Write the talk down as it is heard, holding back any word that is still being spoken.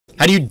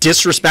How do you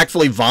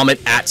disrespectfully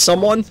vomit at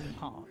someone?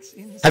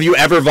 Have you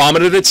ever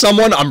vomited at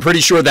someone? I'm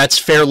pretty sure that's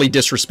fairly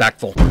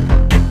disrespectful.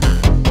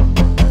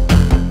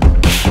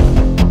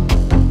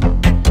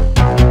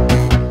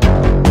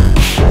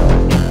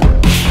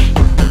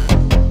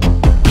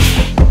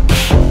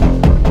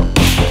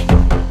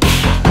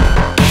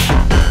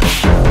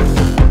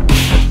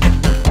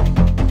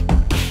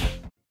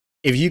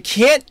 If you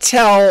can't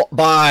tell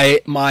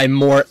by my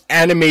more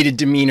animated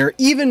demeanor,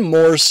 even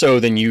more so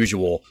than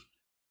usual,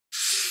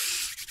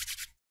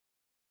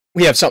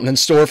 we have something in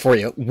store for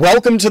you.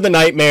 Welcome to the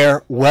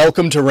nightmare.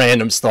 Welcome to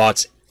Random's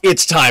Thoughts.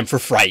 It's time for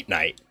Fright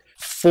Night.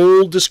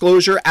 Full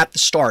disclosure at the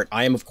start,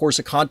 I am of course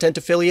a content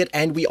affiliate,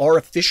 and we are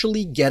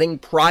officially getting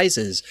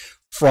prizes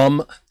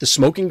from the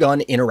Smoking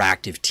Gun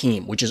Interactive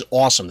team, which is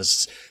awesome.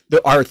 This is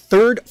our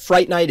third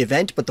Fright Night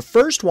event, but the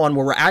first one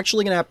where we're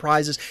actually going to have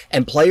prizes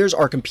and players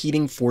are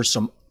competing for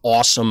some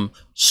awesome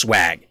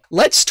swag.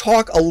 Let's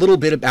talk a little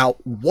bit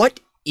about what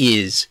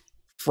is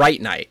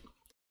Fright Night.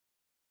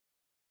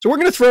 So we're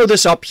going to throw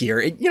this up here.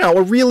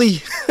 A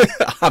really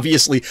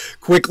obviously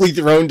quickly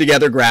thrown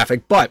together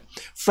graphic, but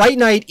Fright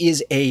Night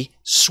is a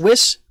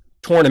Swiss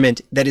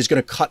tournament that is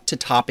going to cut to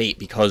top 8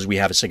 because we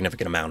have a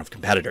significant amount of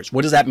competitors.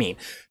 What does that mean?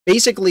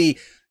 Basically,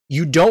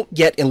 you don't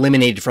get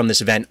eliminated from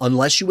this event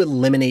unless you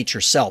eliminate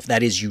yourself.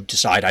 That is, you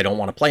decide, I don't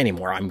want to play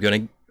anymore. I'm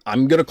going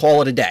to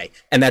call it a day,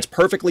 and that's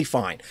perfectly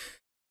fine.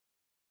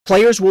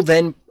 Players will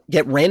then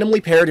get randomly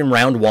paired in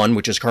round 1,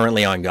 which is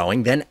currently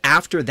ongoing. Then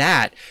after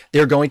that,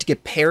 they're going to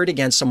get paired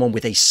against someone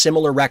with a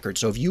similar record.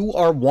 So if you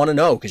are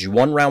 1-0 because you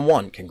won round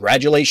 1,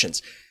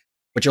 congratulations.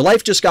 But your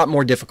life just got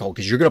more difficult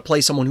because you're going to play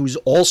someone who's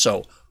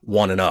also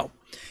 1-0.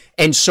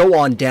 And so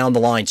on down the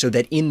line, so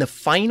that in the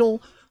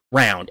final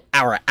round,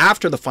 or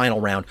after the final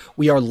round,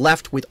 we are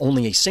left with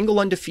only a single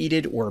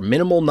undefeated or a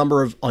minimal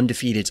number of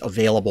undefeateds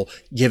available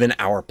given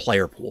our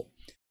player pool.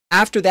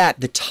 After that,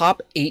 the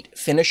top 8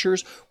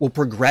 finishers will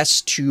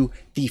progress to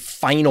the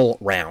final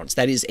rounds.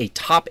 That is a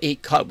top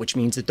 8 cut, which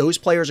means that those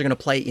players are going to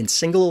play in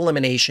single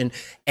elimination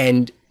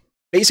and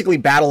basically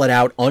battle it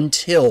out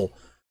until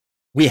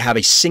we have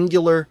a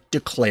singular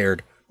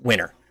declared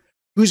winner,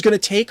 who's going to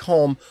take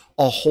home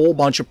a whole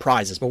bunch of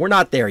prizes, but we're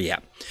not there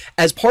yet.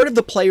 As part of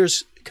the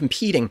players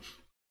competing,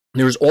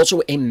 there's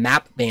also a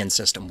map ban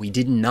system. We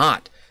did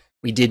not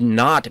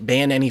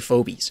ban any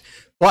Phobies.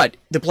 But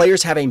the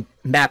players have a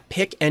map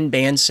pick and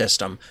ban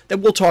system that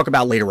we'll talk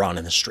about later on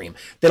in the stream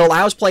that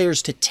allows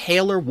players to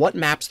tailor what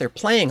maps they're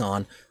playing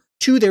on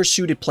to their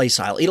suited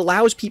playstyle. It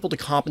allows people to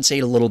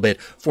compensate a little bit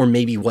for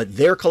maybe what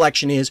their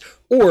collection is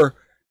or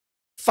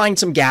find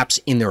some gaps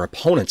in their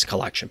opponent's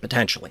collection,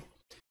 potentially.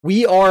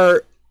 We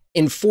are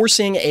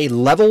enforcing a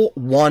level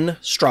 1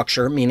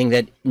 structure, meaning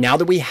that now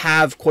that we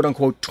have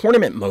quote-unquote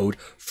tournament mode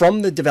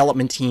from the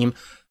development team,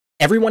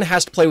 everyone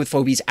has to play with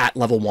Phobies at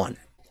level 1.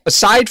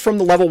 Aside from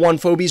the level 1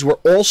 Phobies, we're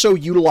also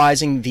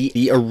utilizing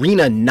the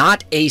arena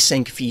not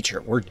async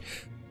feature.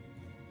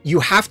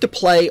 You have to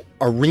play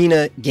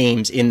arena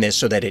games in this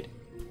so that it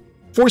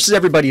forces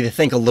everybody to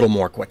think a little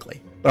more quickly.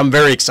 But I'm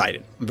very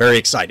excited. I'm very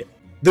excited.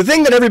 The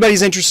thing that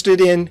everybody's interested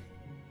in,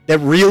 that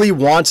really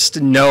wants to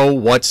know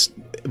what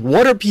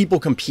are people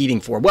competing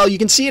for? Well, you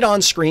can see it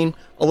on screen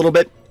a little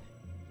bit.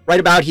 Right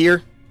about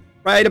here.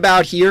 Right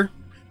about here.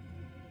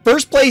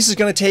 First place is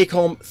going to take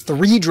home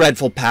 3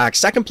 dreadful packs.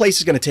 Second place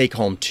is going to take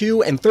home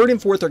 2. And third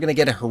and fourth are going to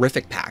get a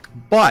horrific pack.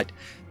 But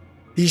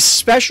the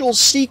special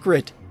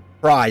secret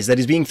prize that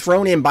is being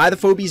thrown in by the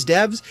Phobies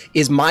devs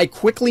is my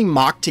quickly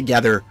mocked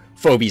together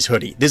Phobies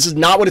hoodie. This is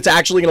not what it's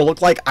actually going to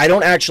look like. I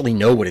don't actually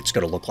know what it's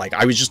going to look like.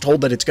 I was just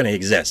told that it's going to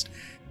exist.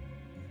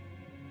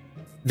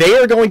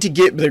 They're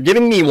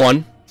giving me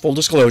one, full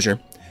disclosure.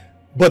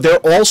 But they're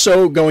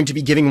also going to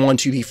be giving one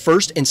to the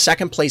first and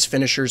second place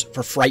finishers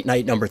for Fright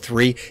Night number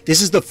 3.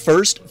 This is the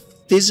first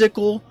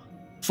physical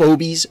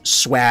Phobies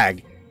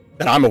swag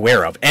that I'm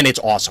aware of, and it's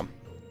awesome.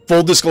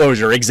 Full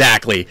disclosure,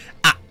 exactly.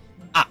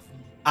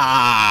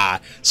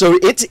 So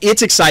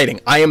it's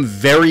exciting. I am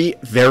very,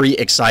 very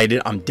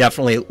excited. I'm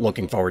definitely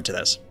looking forward to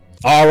this.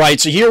 All right,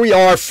 so here we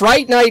are,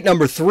 Fright Night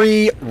number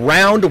 3,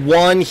 round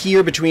 1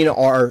 here between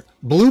our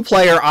blue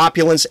player,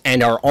 Opulence,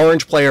 and our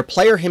orange player,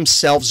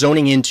 PlayrHimself,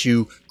 zoning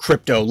into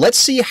Crypto. Let's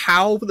see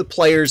how the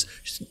players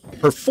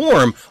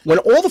perform when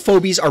all the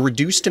Phobies are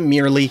reduced to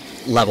merely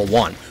level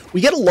 1.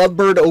 We get a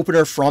Lovebird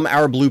opener from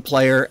our blue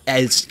player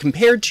as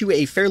compared to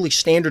a fairly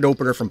standard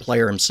opener from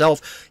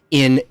PlayrHimself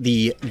in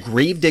the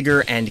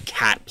Gravedigger and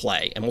Cat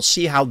play, and we'll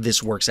see how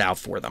this works out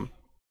for them.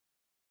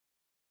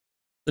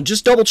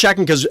 Just double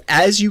checking, because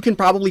as you can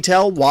probably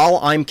tell while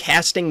I'm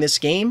casting this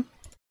game,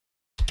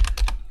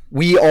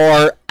 we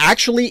are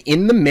actually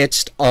in the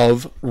midst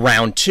of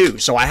round 2.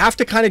 So I have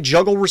to kind of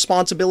juggle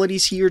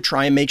responsibilities here,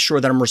 try and make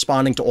sure that I'm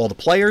responding to all the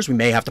players. We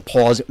may have to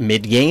pause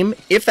mid-game.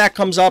 If that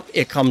comes up,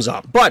 it comes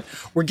up. But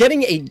we're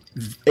getting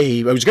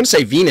I was going to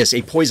say Venus,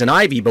 a Poison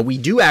Ivy, but we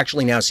do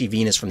actually now see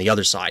Venus from the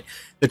other side.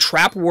 The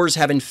Trap Wars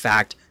have in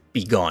fact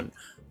begun.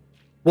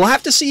 We'll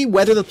have to see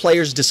whether the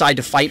players decide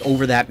to fight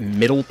over that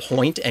middle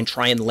point and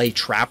try and lay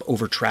trap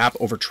over trap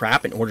over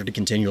trap in order to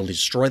continually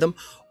destroy them,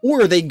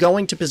 or are they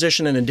going to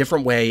position in a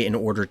different way in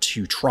order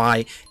to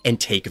try and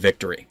take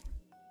victory?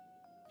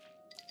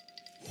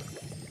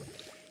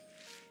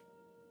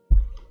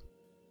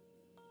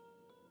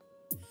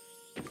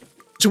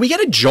 So we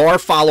get a Jar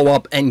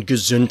follow-up and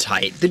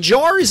Gesundheit. The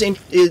Jar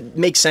it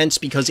makes sense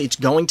because it's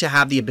going to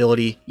have the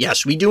ability...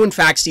 Yes, we do in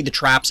fact see the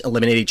traps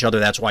eliminate each other.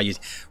 That's why you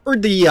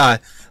heard the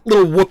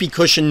little whoopee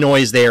cushion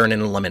noise there in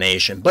an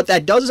elimination. But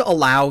that does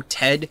allow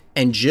Ted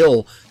and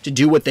Jill to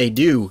do what they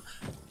do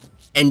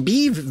and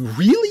be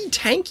really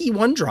tanky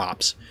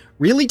one-drops.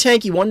 Really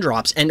tanky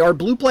one-drops. And our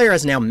blue player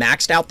has now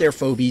maxed out their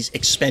phobies,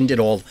 expended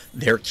all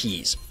their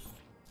keys.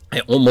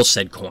 I almost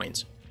said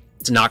coins.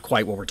 It's not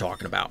quite what we're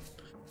talking about.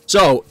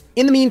 So,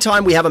 in the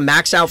meantime, we have a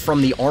max out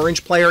from the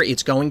orange player.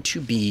 It's going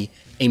to be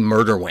a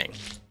Murder Wing.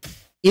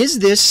 Is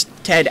this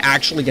Ted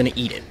actually going to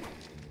eat it?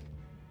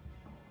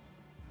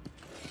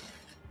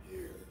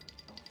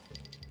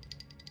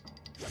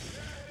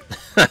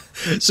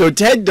 So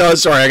Ted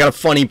does... Sorry, I got a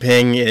funny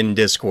ping in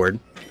Discord.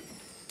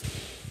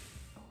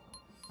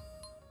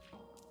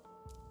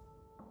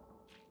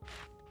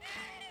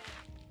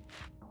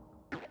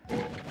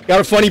 Got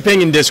a funny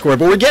ping in Discord,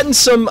 but we're getting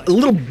some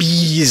little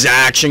bees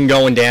action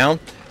going down.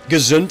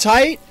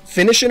 Gesundheit,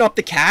 finishing up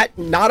the cat,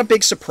 not a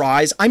big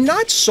surprise. I'm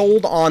not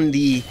sold on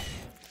the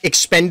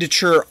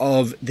expenditure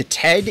of the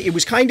Ted. It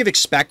was kind of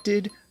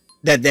expected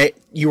that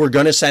you were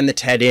going to send the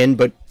Ted in,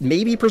 but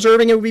maybe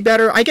preserving it would be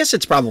better. I guess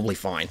it's probably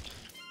fine.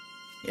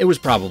 It was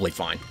probably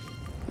fine.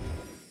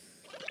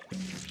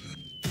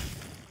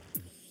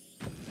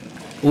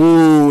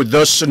 Ooh,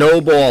 the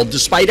Snowball.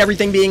 Despite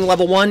everything being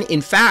level 1,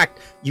 in fact,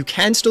 you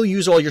can still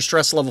use all your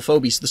stress level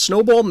phobies. The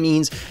Snowball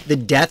means the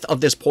death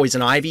of this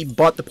Poison Ivy,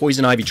 but the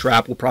Poison Ivy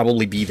trap will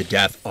probably be the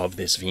death of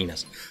this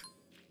Venus.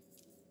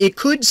 It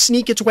could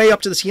sneak its way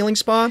up to this healing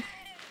spa,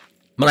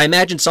 but I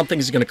imagine something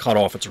is going to cut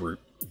off its route.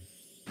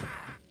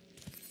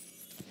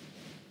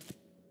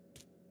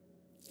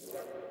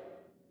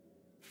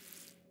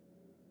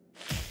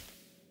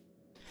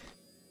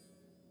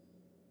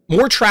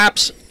 More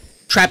traps.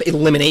 Trap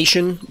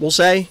elimination, we'll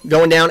say,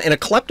 going down, and a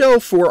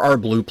Klepto for our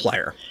blue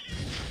player.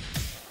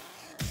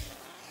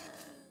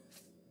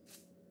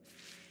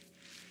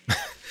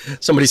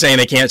 Somebody saying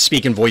they can't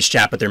speak in voice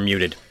chat, but they're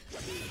muted.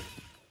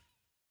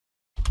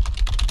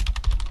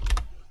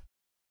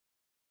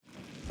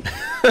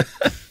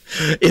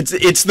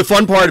 It's the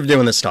fun part of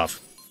doing this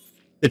stuff.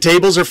 The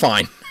tables are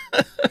fine.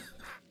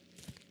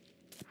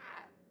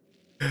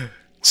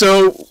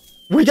 So...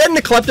 we're getting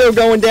the Klepto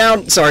going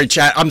down. Sorry,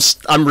 chat.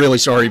 I'm really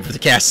sorry for the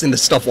casting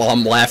this stuff while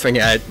I'm laughing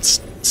at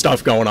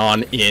stuff going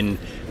on in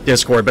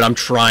Discord, but I'm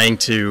trying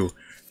to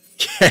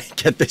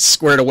get this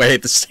squared away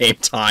at the same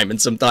time,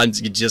 and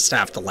sometimes you just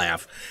have to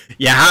laugh.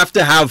 You have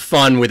to have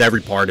fun with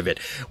every part of it.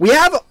 We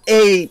have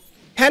a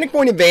panic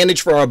point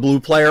advantage for our blue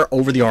player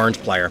over the orange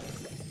player.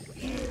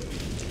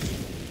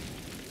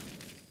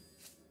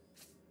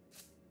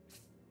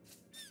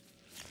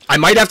 I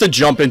might have to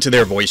jump into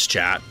their voice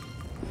chat.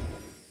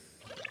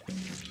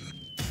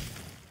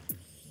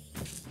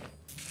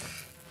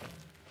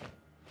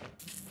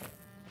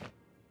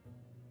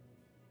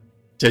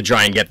 To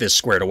try and get this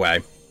squared away.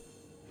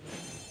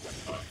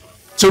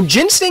 So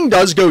Ginseng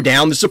does go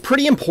down. This is a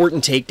pretty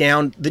important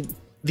takedown.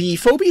 The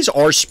phobies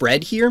are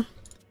spread here.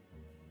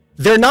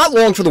 They're not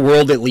long for the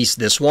world, at least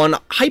this one.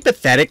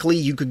 Hypothetically,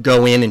 you could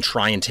go in and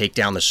try and take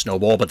down the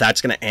Snowball, but that's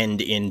going to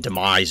end in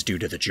demise due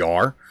to the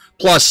Jar.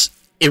 Plus,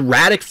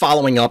 Erratic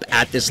following up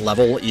at this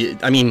level,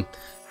 I mean,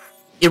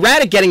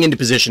 Erratic getting into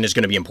position is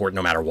going to be important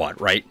no matter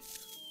what, right?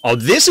 Oh,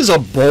 this is a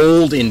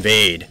bold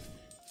invade.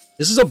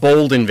 This is a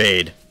bold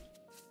invade.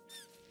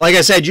 Like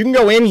I said, you can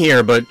go in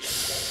here, but...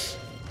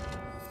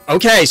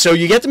 okay, so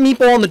you get the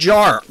meatball in the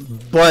Jar,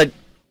 but...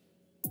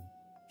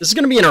 this is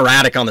going to be an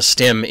Erratic on the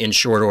stim in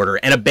short order.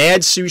 And a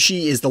bad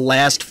Sushi is the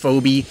last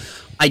phobie.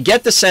 I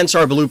get the sense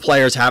our blue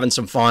player's having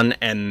some fun,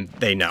 and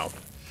they know.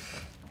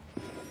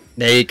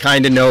 They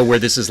kind of know where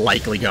this is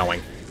likely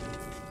going.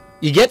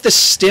 You get the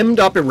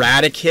stimmed up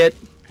Erratic hit.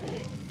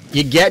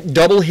 You get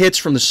double hits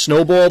from the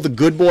Snowball, the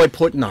good boy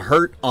putting the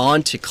hurt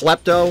onto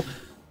Klepto.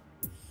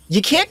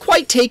 You can't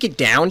quite take it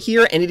down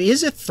here, and it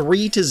is a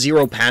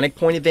 3-0 panic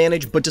point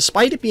advantage, but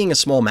despite it being a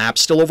small map,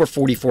 still over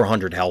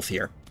 4,400 health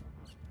here.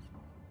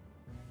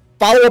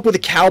 Follow up with a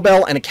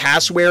Cowbell and a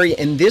Cassowary,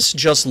 and this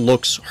just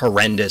looks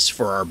horrendous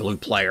for our blue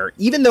player.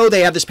 Even though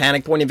they have this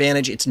panic point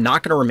advantage, it's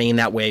not going to remain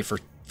that way for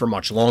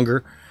much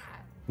longer.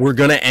 We're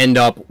going to end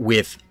up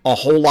with a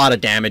whole lot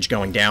of damage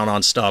going down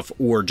on stuff,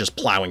 or just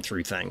plowing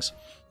through things.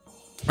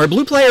 Our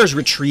blue player is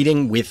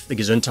retreating with the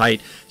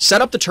Gesundheit,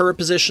 set up the turret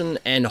position,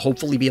 and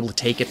hopefully be able to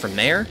take it from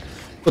there.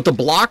 But the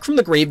block from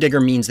the Gravedigger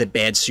means that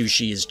Bad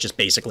Sushi is just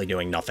basically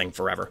doing nothing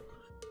forever.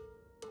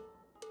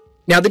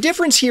 Now, the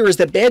difference here is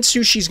that Bad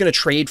Sushi is going to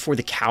trade for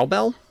the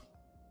Cowbell.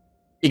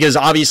 Because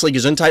obviously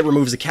Gesundheit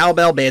removes the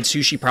Cowbell, Bad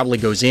Sushi probably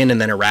goes in, and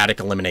then Erratic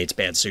eliminates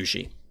Bad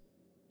Sushi.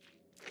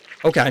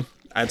 Okay,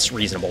 that's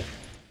reasonable.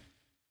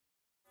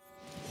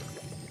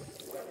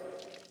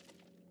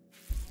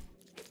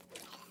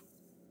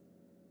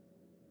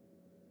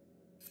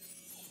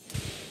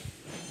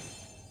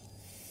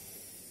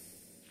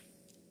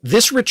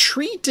 This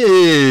retreat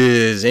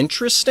is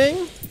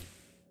interesting.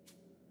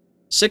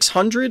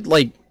 600,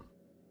 like...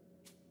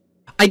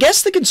 I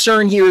guess the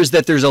concern here is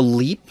that there's a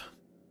leap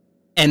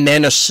and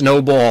then a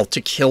snowball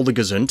to kill the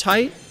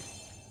Gesundheit.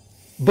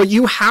 But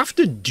you have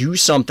to do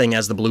something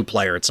as the blue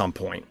player at some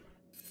point.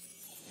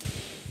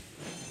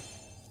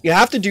 You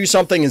have to do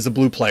something as the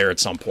blue player at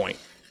some point.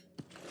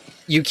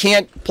 You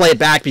can't play it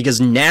back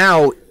because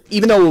now,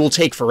 even though it will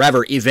take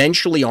forever,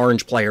 eventually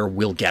orange player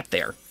will get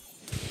there.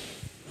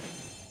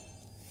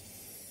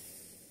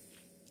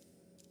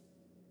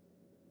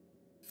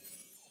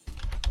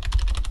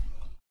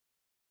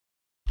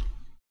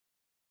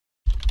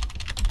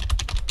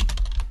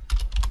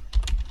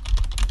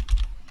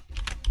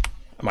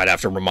 I might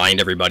have to remind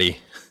everybody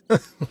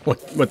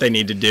what they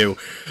need to do.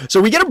 So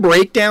we get a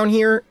breakdown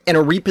here and a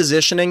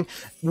repositioning.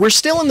 We're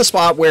still in the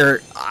spot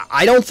where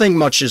I don't think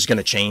much is going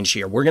to change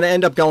here. We're going to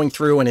end up going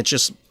through and it's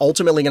just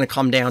ultimately going to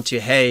come down to,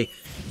 hey,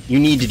 you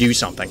need to do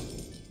something.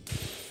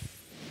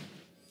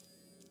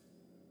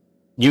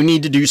 You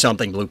need to do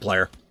something, blue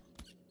player.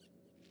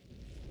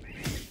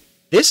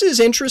 This is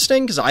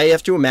interesting because I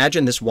have to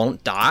imagine this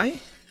won't die.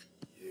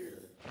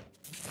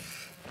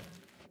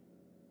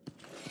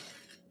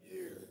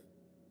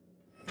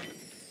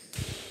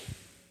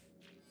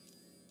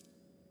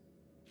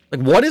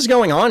 Like, what is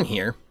going on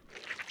here?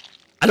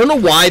 I don't know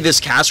why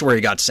this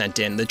cassowary got sent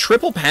in. The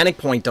triple panic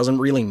point doesn't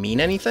really mean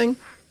anything.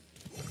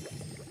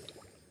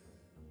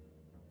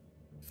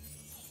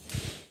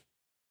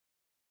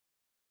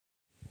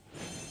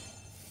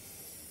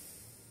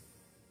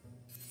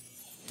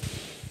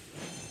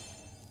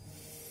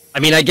 I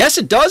mean, I guess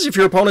it does if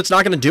your opponent's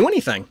not going to do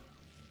anything.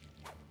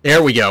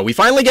 There we go. We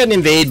finally get an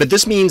invade, but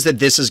this means that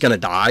this is going to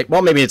die.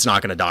 Well, maybe it's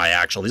not going to die,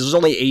 actually. This is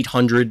only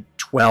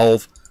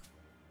 812.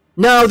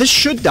 No, this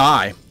should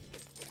die.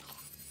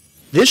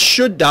 This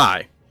should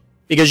die.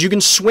 Because you can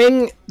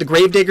swing the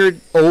Gravedigger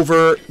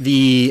over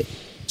the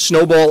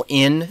Snowball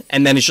in,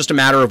 and then it's just a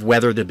matter of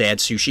whether the bad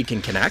sushi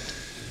can connect.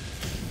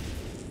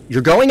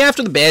 You're going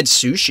after the bad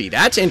sushi.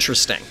 That's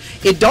interesting.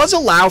 It does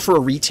allow for a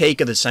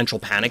retake of the central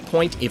panic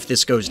point if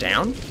this goes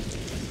down,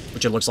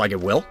 which it looks like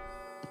it will.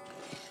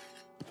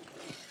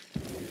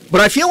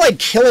 But I feel like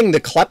killing the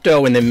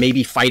Klepto and then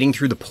maybe fighting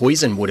through the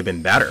poison would have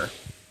been better.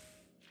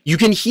 You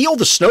can heal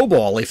the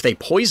Snowball if they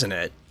poison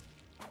it.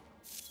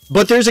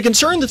 But there's a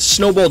concern that the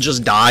Snowball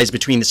just dies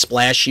between the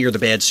Splash here, the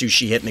bad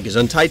Sushi hit, and the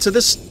Gesundheit, so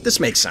this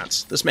makes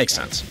sense. This makes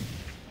sense.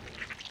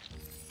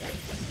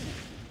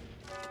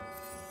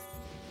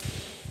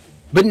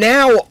 But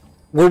now,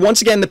 we're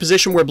once again in the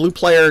position where blue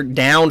player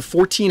down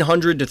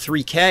 1,400 to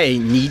 3k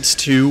needs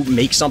to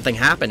make something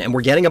happen, and we're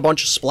getting a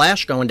bunch of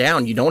Splash going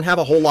down. You don't have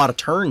a whole lot of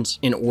turns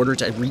in order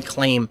to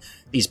reclaim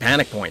these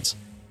panic points.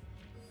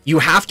 You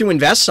have to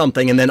invest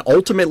something, and then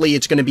ultimately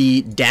it's going to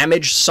be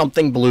damage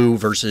something blue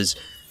versus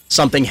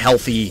something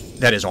healthy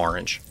that is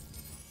orange.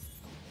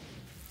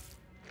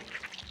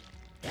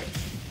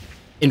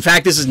 In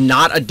fact, this is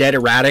not a dead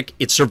erratic.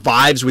 It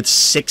survives with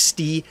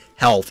 60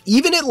 health.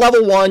 Even at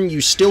level 1, you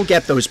still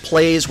get those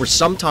plays where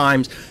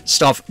sometimes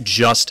stuff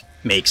just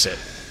makes it.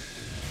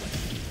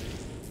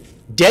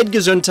 Dead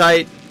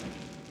Gesundheit.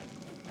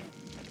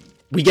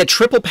 We get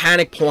triple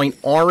panic point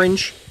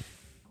orange,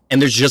 and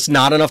there's just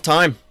not enough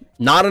time.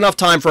 Not enough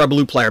time for our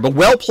blue player, but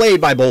well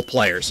played by both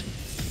players.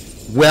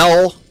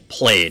 Well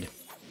played.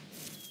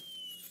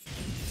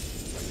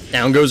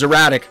 Down goes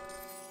erratic.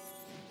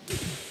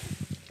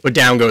 But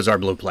down goes our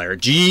blue player.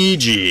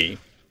 GG.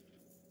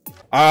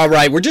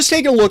 Alright, we're just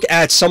taking a look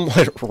at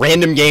somewhat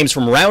random games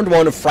from round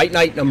 1 of Fright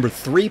Night number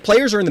 3.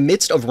 Players are in the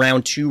midst of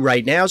round 2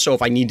 right now, so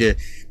if I need to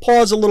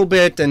pause a little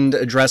bit and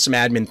address some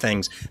admin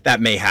things,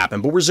 that may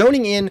happen. But we're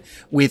zoning in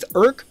with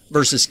Urk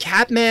versus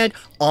Catmad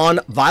on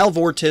Vile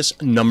Vortis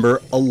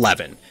number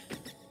 11.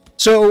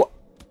 So,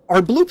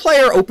 our blue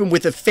player opened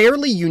with a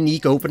fairly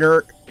unique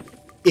opener.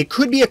 It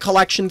could be a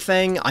collection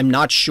thing, I'm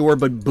not sure,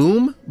 but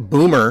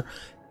Boomer,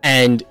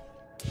 and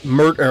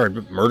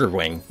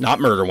Murderwing, not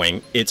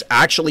Murderwing, it's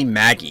actually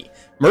Maggie.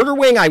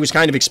 Murderwing I was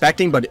kind of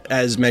expecting, but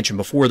as mentioned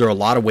before, there are a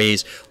lot of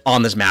ways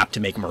on this map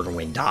to make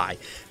Murderwing die.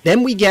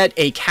 Then we get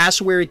a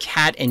Cassowary,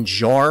 Cat, and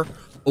Jar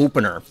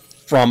opener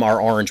from our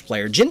orange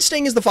player.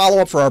 Ginsting is the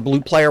follow-up for our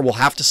blue player. We'll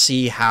have to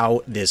see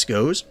how this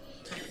goes.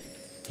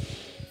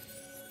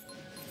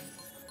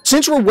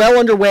 Since we're well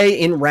underway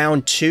in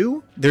round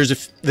 2,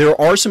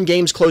 there are some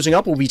games closing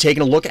up. We'll be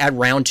taking a look at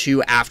round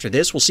 2 after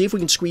this. We'll see if we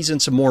can squeeze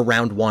in some more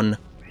round 1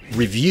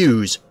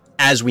 reviews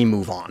as we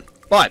move on.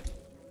 But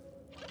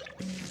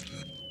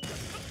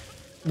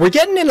we're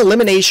getting an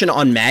elimination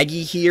on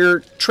Maggie here.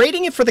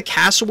 Trading it for the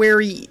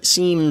Cassowary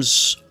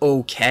seems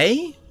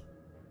okay.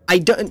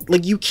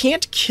 You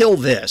can't kill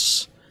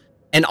this.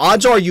 And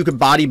odds are you could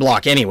body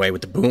block anyway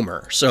with the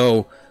Boomer.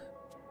 So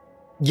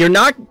you're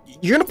going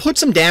to put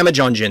some damage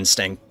on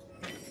Ginsting.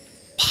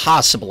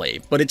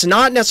 Possibly, but it's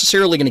not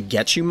necessarily going to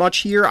get you much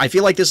here. I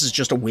feel like this is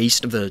just a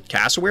waste of the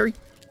Cassowary.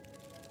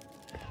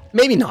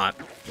 Maybe not.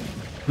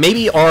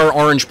 Maybe our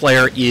orange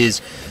player is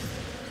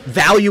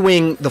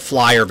valuing the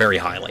flyer very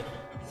highly.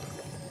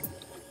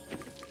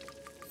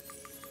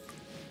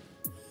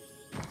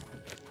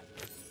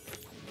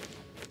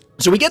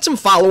 So we get some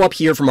follow-up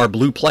here from our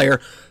blue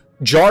player.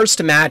 Jars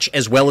to match,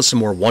 as well as some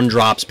more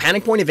one-drops.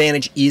 Panic point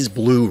advantage is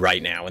blue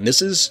right now, and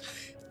this is,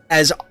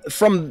 as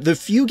from the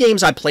few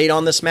games I played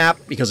on this map,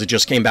 because it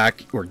just came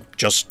back, or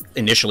just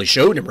initially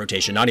showed in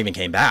rotation, not even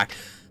came back,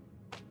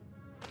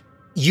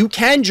 you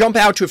can jump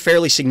out to a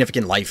fairly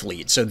significant life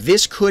lead, so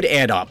this could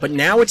add up, but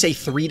now it's a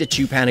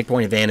 3-2 panic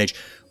point advantage,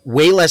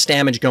 way less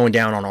damage going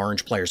down on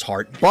orange player's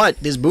heart, but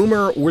this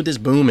boomer or this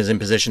boom is in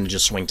position to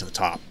just swing to the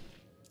top.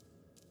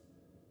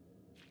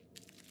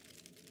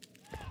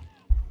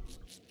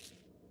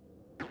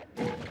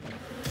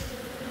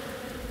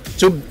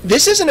 So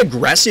this is an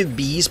aggressive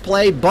bees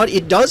play, but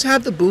it does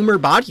have the boomer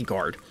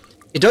bodyguard.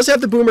 It does have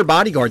the boomer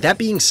bodyguard. That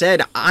being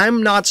said,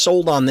 I'm not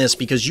sold on this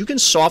because you can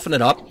soften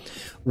it up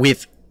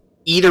with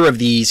either of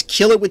these,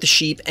 kill it with the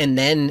sheep, and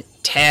then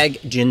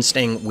tag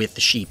Ginsting with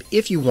the sheep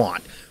if you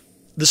want.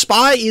 The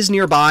spy is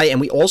nearby,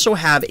 and we also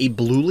have a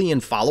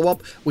Bluelian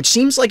follow-up, which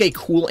seems like a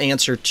cool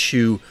answer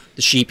to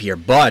the sheep here,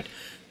 but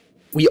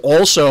we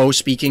also,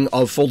 speaking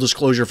of full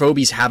disclosure,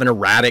 Phobies have an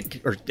erratic,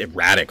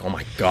 oh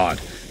my god.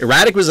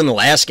 Erratic was in the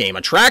last game.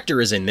 Attractor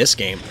is in this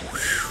game.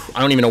 Whew,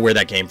 I don't even know where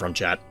that came from,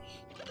 chat.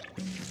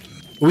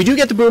 We do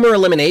get the boomer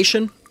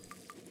elimination.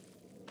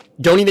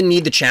 Don't even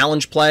need the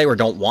challenge play, or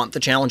don't want the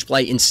challenge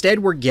play. Instead,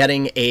 we're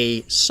getting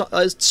a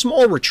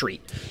small retreat.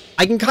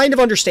 I can kind of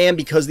understand,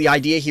 because the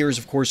idea here is,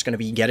 of course, going to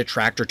be get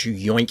Attractor to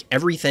yoink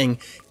everything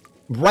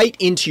right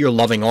into your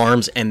loving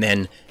arms and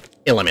then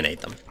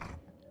eliminate them.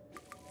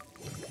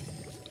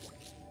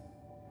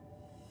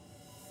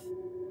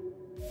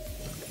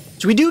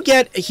 So we do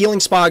get a healing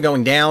spa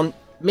going down,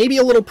 maybe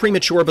a little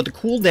premature, but the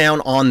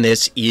cooldown on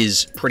this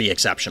is pretty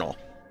exceptional.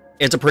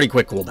 It's a pretty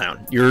quick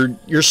cooldown. You're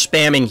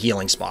spamming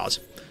healing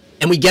spas.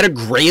 And we get a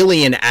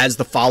Graylien as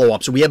the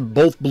follow-up, so we have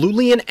both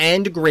Bluelian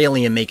and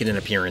Graylien making an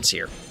appearance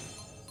here.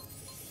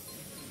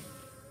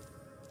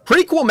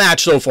 Pretty cool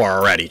match so far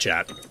already,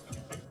 chat.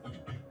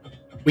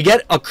 We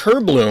get a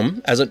Kerbloom,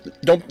 as a,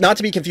 not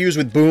to be confused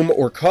with Boom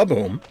or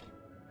Kaboom.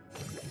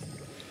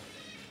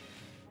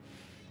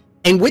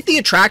 And with the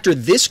Attractor,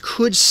 this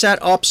could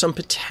set up some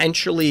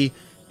potentially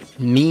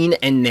mean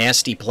and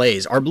nasty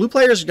plays. Our blue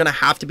players are going to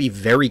have to be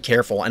very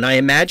careful, and I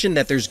imagine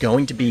that there's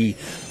going to be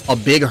a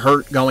big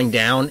hurt going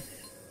down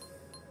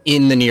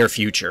in the near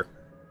future.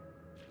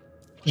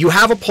 You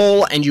have a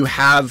pole, and you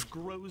have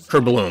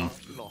Kerbloom.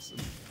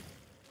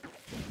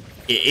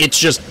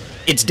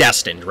 It's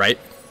destined, right?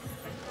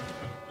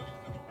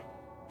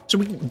 So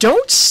we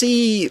don't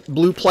see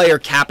blue player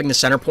capping the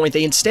center point.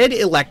 They instead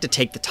elect to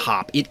take the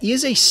top. It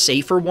is a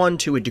safer one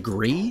to a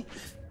degree.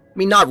 I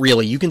mean, not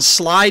really. You can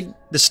slide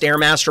the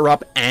Stairmaster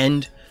up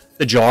and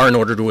the jar in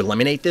order to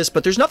eliminate this,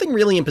 but there's nothing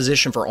really in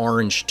position for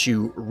orange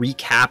to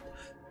recap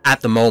at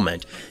the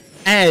moment.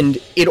 And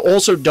it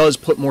also does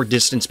put more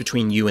distance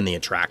between you and the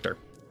Attractor.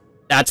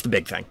 That's the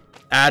big thing.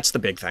 That's the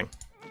big thing.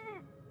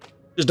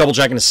 Just double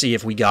checking to see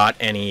if we got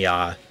any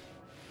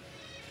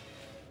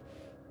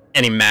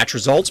match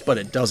results, but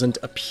it doesn't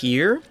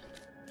appear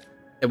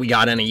that we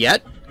got any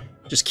yet.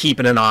 Just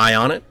keeping an eye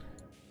on it.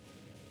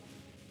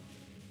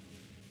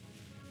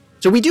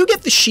 So we do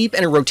get the sheep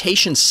and a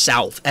rotation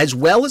south, as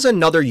well as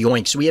another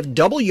yoink. So we have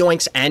double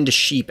yoinks and a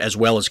sheep, as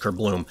well as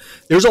Kerbloom.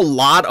 There's a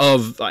lot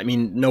of, I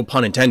mean, no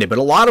pun intended, but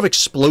a lot of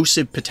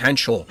explosive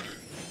potential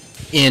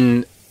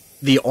in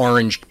the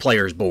orange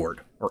player's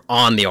board, or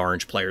on the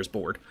orange player's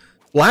board.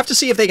 We'll have to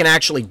see if they can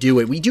actually do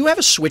it. We do have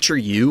a Switcher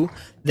U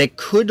that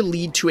could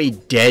lead to a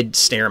dead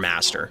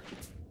Stairmaster.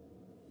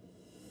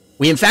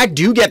 We, in fact,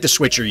 do get the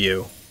Switcher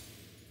U.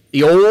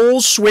 The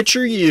old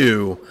Switcher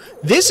U.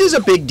 This is a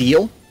big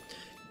deal,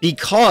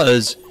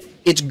 because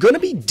it's going to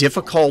be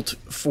difficult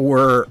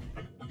for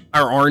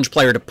our orange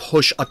player to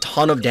push a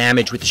ton of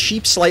damage with the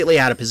sheep slightly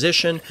out of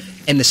position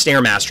and the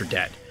Stairmaster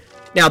dead.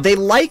 Now, they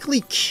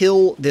likely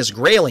kill this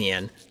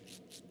Graylien,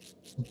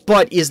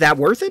 but is that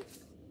worth it?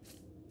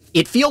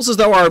 It feels as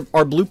though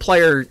our blue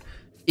player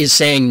is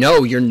saying,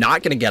 no, you're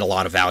not going to get a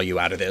lot of value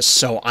out of this,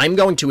 so I'm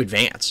going to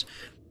advance.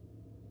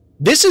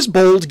 This is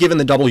bold given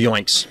the double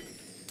yoinks.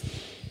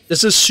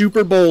 This is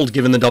super bold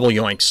given the double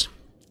yoinks.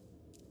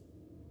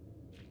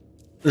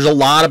 There's a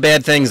lot of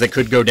bad things that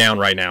could go down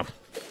right now.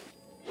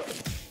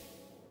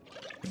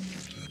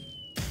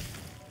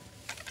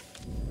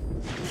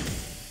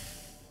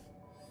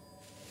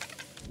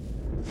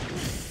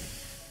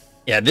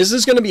 Yeah, this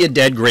is going to be a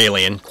dead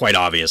Graylien, quite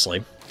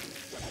obviously.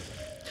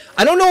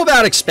 I don't know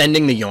about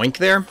expending the yoink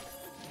there.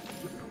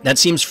 That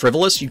seems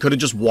frivolous. You could have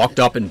just walked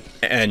up and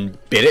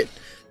bit it,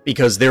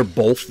 because they're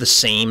both the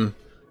same.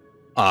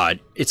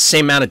 It's the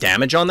same amount of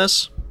damage on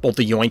this, both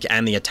the yoink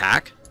and the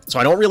attack. So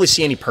I don't really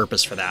see any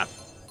purpose for that.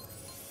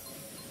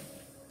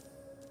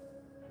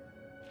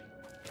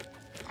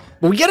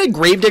 But we get a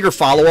Gravedigger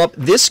follow-up.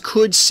 This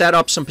could set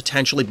up some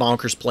potentially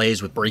bonkers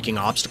plays with breaking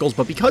obstacles,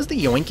 but because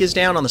the yoink is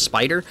down on the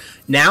spider,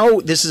 now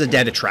this is a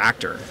dead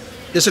Attractor.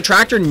 This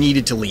Attractor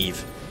needed to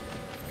leave.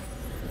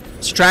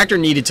 This Attractor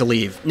needed to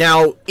leave.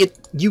 Now,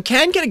 you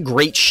can get a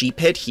great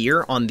sheep hit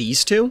here on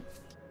these two,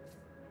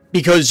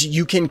 because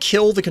you can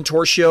kill the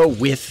Contortio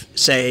with,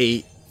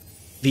 say,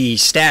 the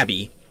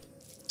Stabby,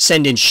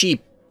 send in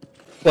sheep,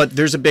 but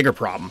there's a bigger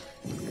problem.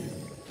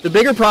 The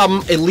bigger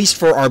problem, at least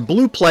for our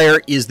blue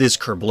player, is this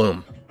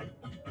Kerbloom.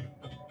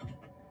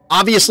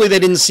 Obviously, they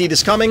didn't see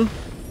this coming,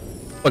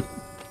 but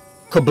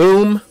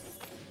kaboom.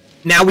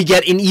 Now we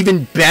get an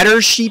even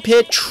better sheep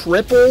hit,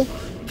 triple,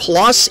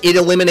 plus it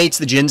eliminates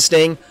the Jin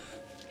Sting.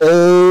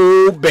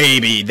 Oh,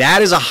 baby.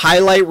 That is a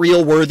highlight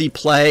reel-worthy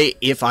play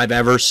if I've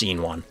ever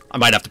seen one. I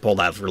might have to pull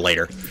that for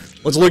later.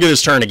 Let's look at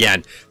this turn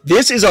again.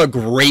 This is a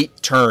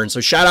great turn. So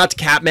shout out to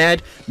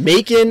CatMad,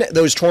 making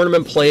those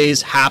tournament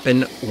plays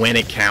happen when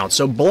it counts.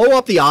 So blow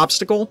up the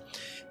obstacle.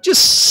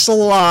 Just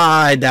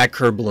slide that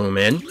Kerbloom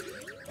in.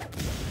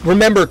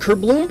 Remember,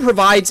 Kerbloom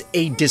provides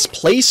a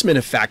displacement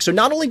effect. So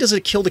not only does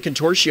it kill the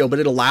Contortio, but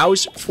it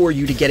allows for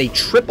you to get a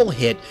triple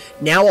hit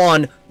now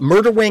on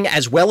Murderwing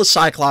as well as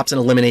Cyclops and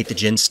eliminate the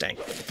Jin Sting.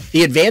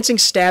 The advancing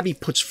Stabby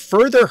puts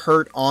further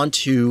hurt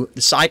onto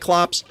the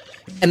Cyclops,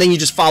 and then you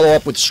just follow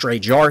up with a stray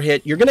Jar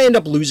hit. You're going to end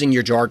up losing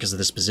your Jar because of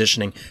this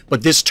positioning,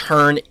 but this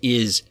turn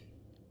is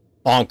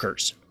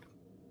bonkers.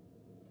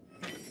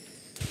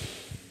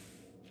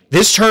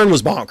 This turn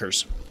was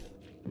bonkers.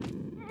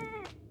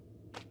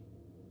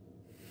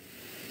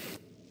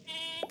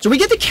 So we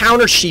get the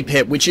counter sheep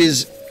hit, which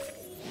is,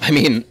 I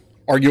mean,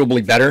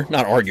 arguably better.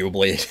 Not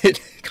arguably,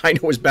 it kind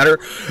of was better.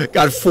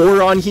 Got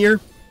 4 on here.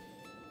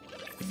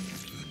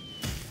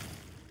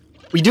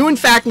 We do, in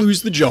fact,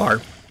 lose the Jar.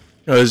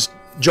 Because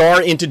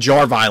Jar into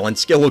Jar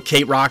violence. Get a little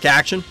Kate Rock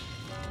action.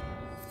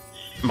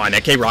 Mind,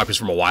 that Kate Rock was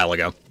from a while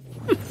ago.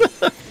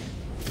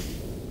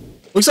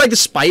 Looks like the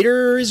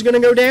spider is going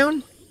to go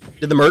down.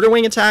 Did the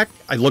Murderwing attack?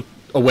 I looked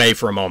away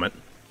for a moment.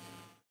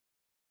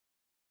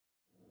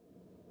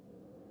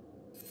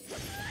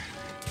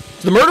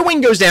 So the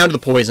Murderwing goes down to the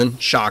poison.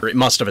 Shocker, it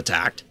must have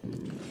attacked.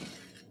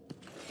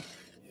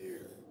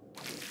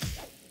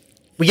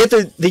 We get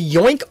the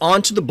yoink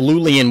onto the Blue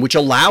Leon, which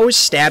allows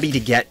Stabby to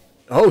get...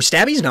 Oh,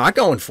 Stabby's not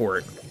going for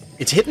it.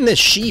 It's hitting this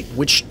sheep,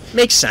 which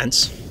makes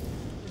sense.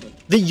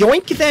 The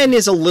yoink then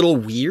is a little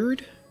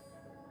weird.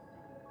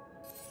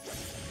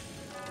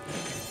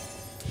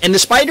 And the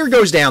spider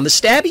goes down. The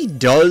Stabby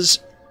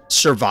does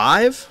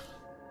survive.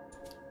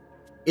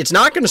 It's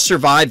not going to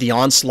survive the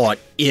onslaught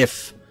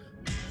if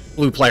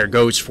blue player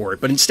goes for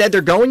it, but instead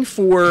they're going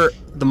for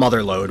the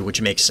Mother Load,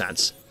 which makes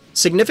sense.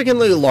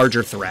 Significantly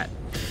larger threat.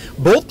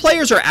 Both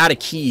players are out of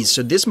keys,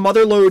 so this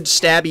Mother Load,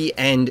 Stabby,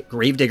 and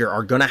Gravedigger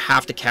are going to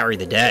have to carry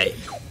the day.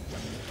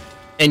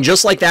 And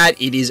just like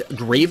that, it is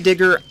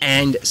Gravedigger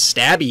and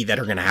Stabby that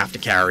are going to have to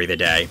carry the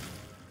day.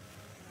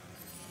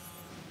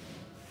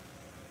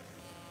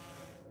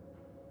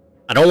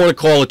 I don't want to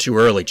call it too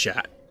early,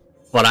 chat,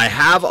 but I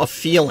have a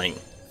feeling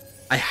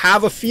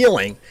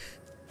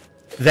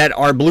that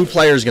our blue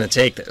player is going to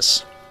take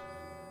this.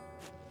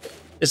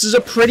 This is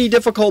a pretty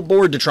difficult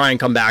board to try and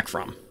come back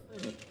from.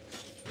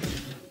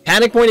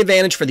 Panic point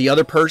advantage for the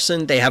other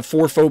person. They have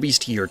 4 Phobies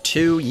tier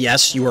 2.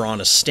 Yes, you are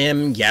on a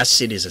stim. Yes,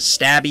 it is a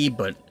Stabby,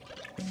 but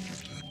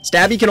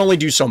Stabby can only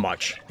do so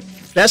much.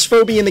 Best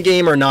Phobie in the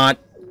game or not,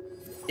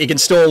 it can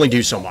still only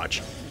do so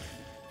much.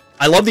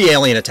 I love the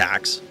alien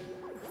attacks.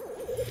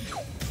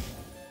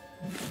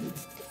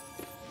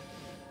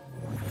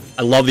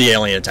 I love the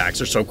alien attacks.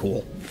 They're so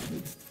cool.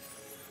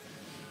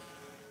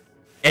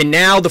 And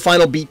now the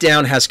final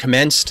beatdown has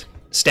commenced.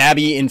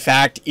 Stabby, in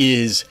fact,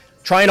 is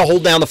trying to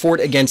hold down the fort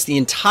against the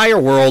entire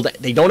world.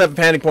 They don't have a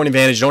panic point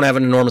advantage, don't have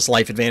an enormous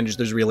life advantage.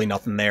 There's really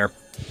nothing there.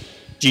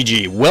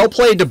 GG. Well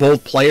played to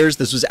both players.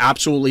 This was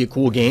absolutely a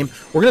cool game.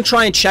 We're going to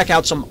try and check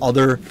out some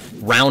other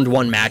round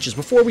 1 matches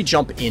before we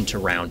jump into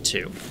round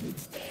 2.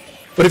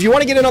 But if you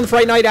want to get in on the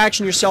Fright Night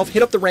action yourself,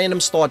 hit up the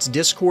Randoms Thoughts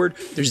Discord.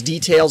 There's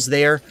details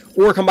there.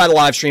 Or come by the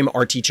live stream,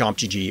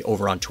 RTChompGG,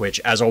 over on Twitch.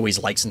 As always,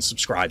 likes and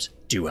subscribes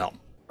do help.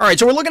 Alright,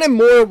 so we're looking at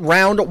more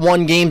round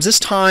 1 games. This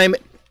time,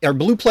 our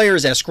blue player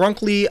is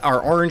Sgrunkly,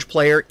 our orange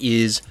player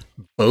is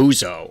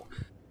Bozo.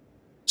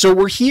 So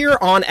we're here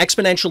on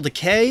Exponential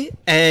Decay,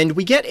 and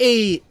we get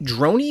a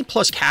Droney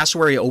plus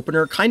Cassowary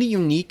opener, kind of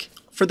unique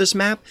for this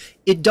map.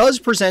 It does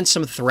present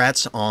some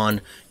threats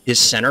on this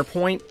center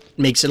point.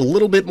 Makes it a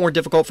little bit more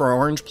difficult for our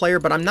orange player,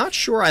 but I'm not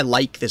sure I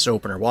like this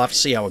opener. We'll have to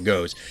see how it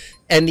goes.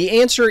 And the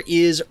answer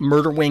is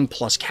Murderwing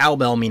plus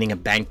Cowbell, meaning a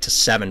bank to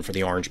 7 for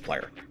the orange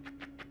player.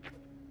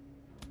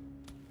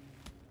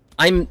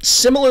 I'm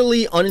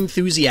similarly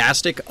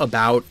unenthusiastic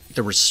about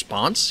the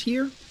response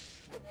here,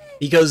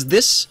 because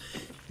this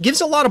gives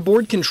a lot of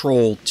board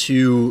control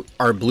to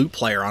our blue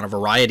player on a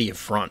variety of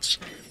fronts.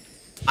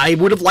 I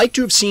would have liked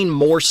to have seen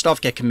more stuff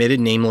get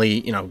committed, namely,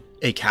 you know,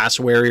 a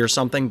Cassowary or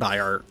something by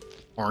our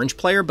orange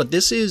player, but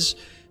this is,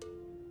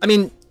 I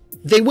mean,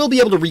 they will be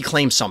able to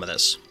reclaim some of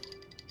this.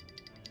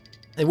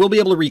 They will be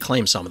able to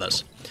reclaim some of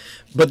this.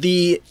 But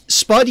the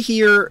Spud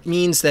here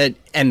means that,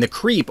 and the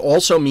Creep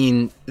also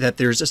mean that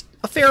there's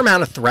a fair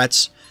amount of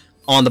threats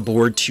on the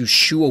board to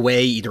shoo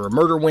away either a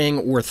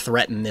Murderwing or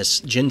threaten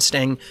this Jin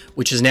Sting,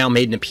 which has now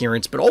made an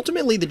appearance. But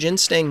ultimately, the Jin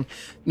Sting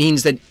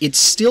means that it's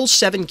still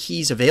 7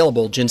 keys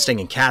available, Jin Sting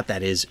and Cat,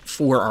 that is,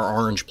 for our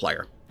orange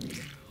player.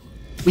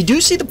 We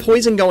do see the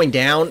poison going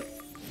down.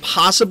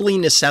 possibly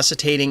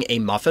necessitating a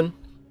muffin.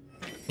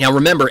 Now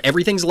remember,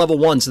 everything's level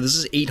 1, so this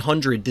is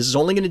 800. This is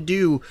only going to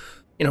do,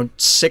 you know,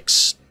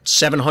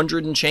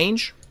 700 and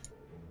change.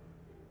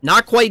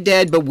 Not quite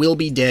dead, but will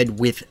be dead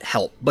with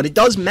help. But it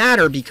does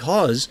matter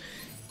because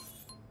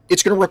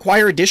it's going to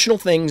require additional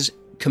things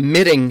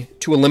committing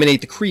to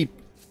eliminate the creep,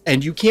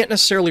 and you can't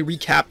necessarily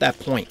recap that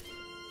point.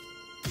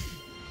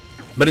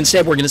 But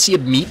instead, we're going to see a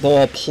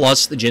meatball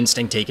plus the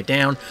Ginsting take it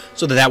down,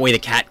 so that way the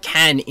cat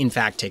can, in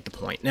fact, take the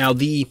point. Now,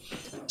 the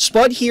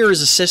Spud here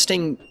is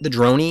assisting the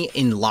Droney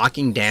in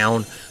locking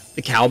down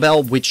the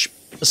Cowbell, which,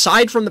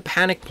 aside from the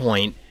panic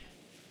point,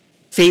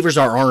 favors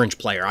our orange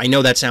player. I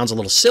know that sounds a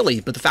little silly,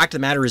 but the fact of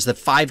the matter is that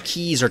 5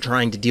 keys are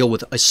trying to deal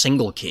with a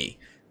single key.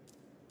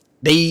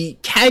 They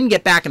can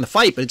get back in the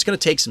fight, but it's going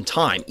to take some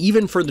time,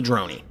 even for the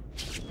Droney.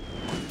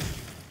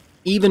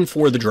 Even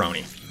for the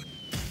Droney.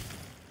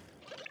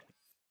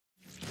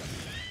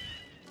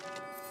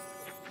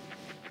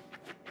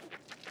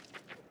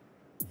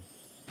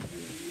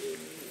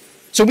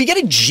 So we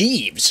get a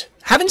Jeeves.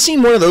 Haven't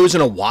seen one of those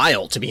in a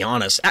while, to be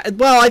honest.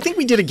 Well, I think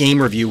we did a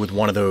game review with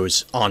one of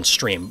those on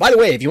stream. By the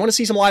way, if you want to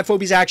see some live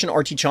Phobies action,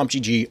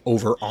 RTChompGG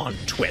over on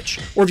Twitch.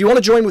 Or if you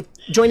want to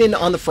join in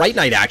on the Fright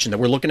Night action that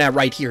we're looking at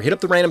right here, hit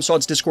up the Random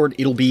Thoughts Discord.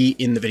 It'll be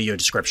in the video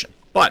description.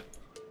 But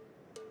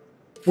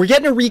we're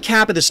getting a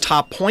recap of this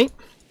top point.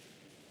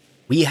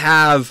 We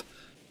have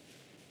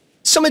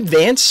some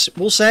advance,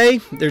 we'll say.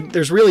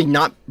 There's really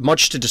not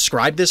much to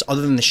describe this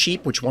other than the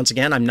sheep, which once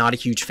again, I'm not a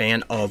huge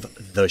fan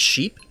of the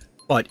sheep,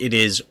 but it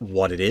is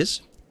what it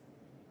is.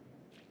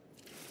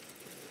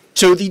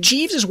 So the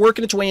Jeeves is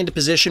working its way into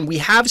position. We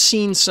have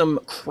seen some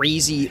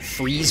crazy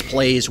freeze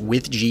plays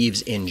with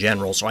Jeeves in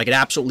general, so I could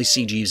absolutely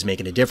see Jeeves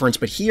making a difference.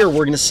 But here,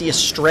 we're going to see a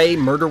stray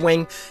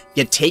Murderwing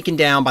get taken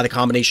down by the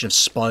combination of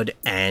Spud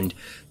and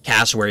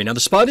Cassowary. Now,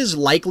 the Spud is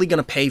likely going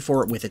to pay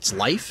for it with its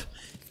life.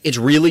 It's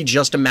really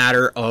just a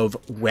matter of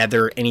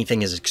whether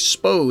anything is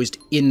exposed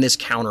in this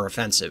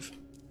counteroffensive.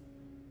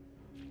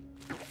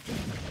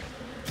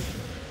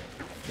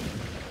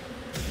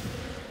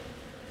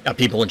 Got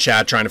people in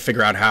chat trying to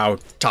figure out how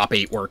top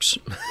 8 works.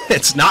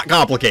 It's not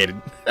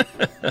complicated.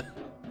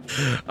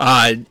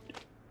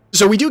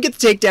 So we do get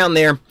the takedown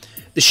there.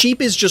 The sheep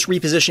is just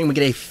repositioning. We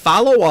get a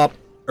follow-up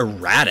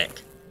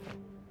erratic.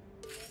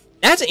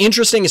 That's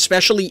interesting,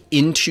 especially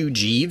into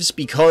Jeeves,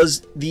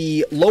 because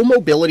the low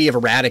mobility of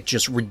erratic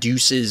just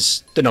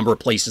reduces the number of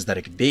places that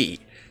it could be.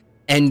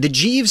 And the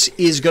Jeeves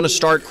is going to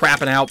start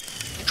crapping out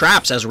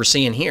traps, as we're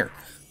seeing here.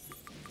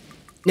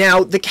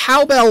 Now, the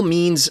Cowbell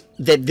means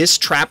that this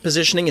trap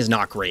positioning is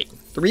not great.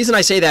 The reason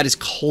I say that is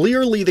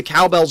clearly the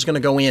Cowbell's going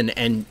to go in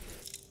and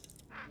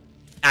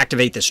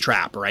activate this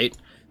trap, right?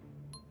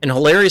 And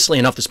hilariously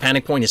enough, this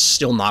panic point has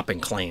still not been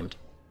claimed.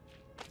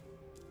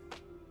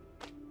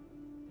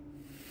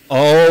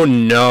 Oh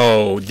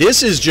no,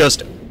 this is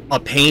just a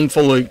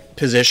painful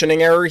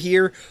positioning error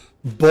here.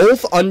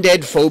 Both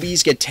undead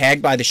Phobies get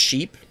tagged by the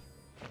sheep.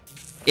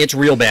 It's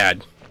real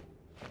bad.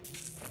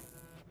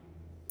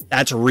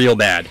 That's real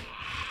bad.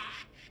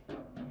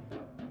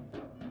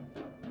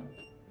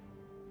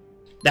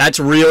 That's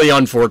really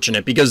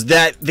unfortunate, because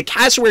the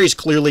Cassowary is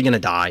clearly going to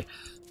die.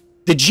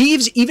 The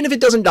Jeeves, even if it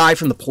doesn't die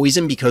from the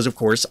poison, because, of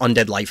course,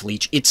 Undead Life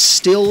Leech, it's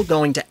still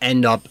going to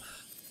end up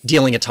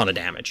dealing a ton of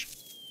damage.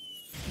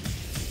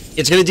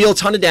 It's going to deal a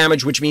ton of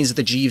damage, which means that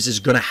the Jeeves is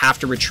going to have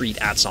to retreat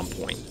at some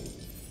point.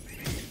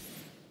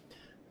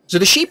 So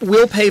the sheep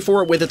will pay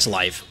for it with its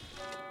life.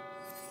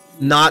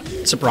 Not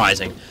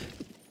surprising.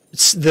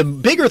 The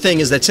bigger thing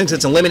is that since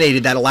it's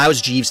eliminated, that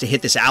allows Jeeves to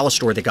hit this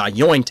Alistor that got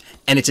yoinked,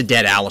 and it's a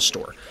dead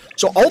Alistor.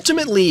 So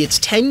ultimately, it's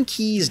 10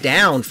 keys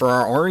down for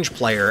our orange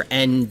player,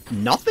 and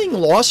nothing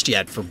lost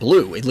yet for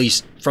blue, at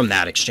least from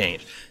that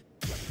exchange.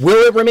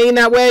 Will it remain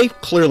that way?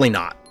 Clearly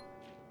not.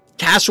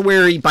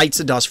 Cassowary bites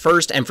the dust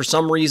first, and for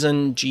some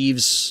reason,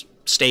 Jeeves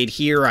stayed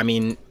here. I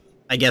mean,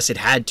 I guess it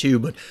had to,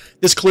 but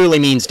this clearly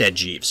means dead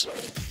Jeeves.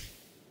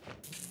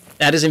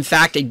 That is, in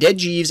fact, a dead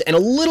Jeeves and a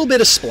little bit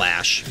of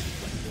splash.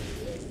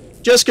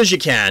 Just because you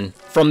can,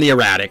 from the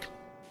erratic.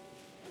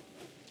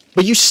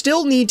 But you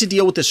still need to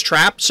deal with this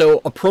trap,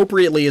 so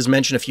appropriately, as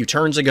mentioned a few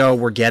turns ago,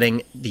 we're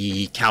getting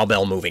the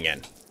Cowbell moving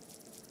in.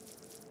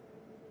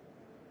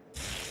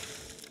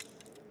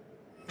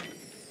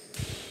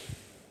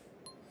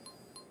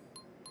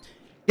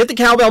 Get the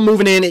Cowbell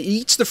moving in, it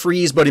eats the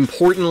freeze, but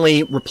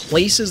importantly,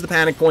 replaces the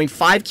panic point.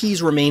 5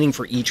 keys remaining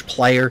for each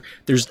player.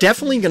 There's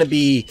definitely going to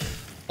be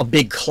a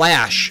big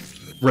clash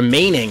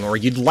remaining, or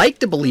you'd like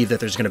to believe that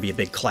there's going to be a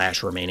big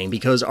clash remaining,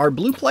 because our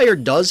blue player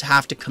does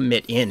have to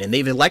commit in, and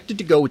they've elected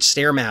to go with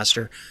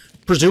Stairmaster,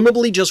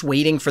 presumably just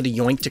waiting for the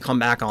yoink to come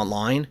back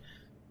online.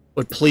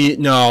 But please,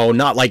 no,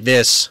 not like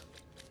this.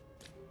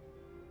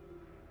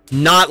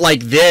 Not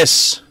like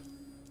this.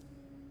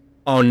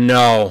 Oh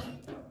no.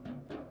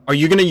 Are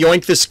you going to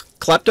yoink this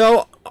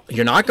Klepto?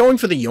 You're not going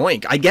for the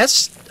yoink. I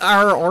guess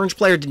our orange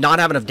player did not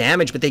have enough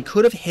damage, but they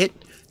could have hit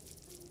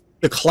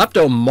the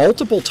Klepto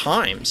multiple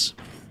times.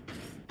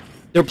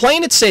 They're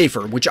playing it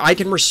safer, which I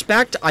can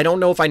respect. I don't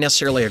know if I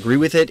necessarily agree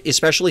with it,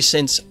 especially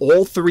since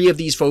all 3 of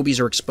these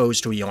phobies are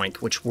exposed to a yoink,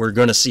 which we're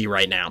going to see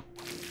right now.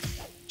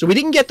 So we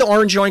didn't get the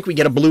orange yoink, we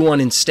get a blue one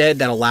instead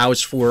that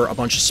allows for a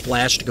bunch of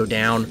splash to go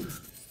down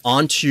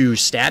onto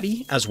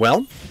Stabby as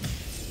well.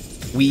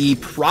 We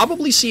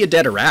probably see a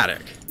dead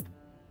erratic.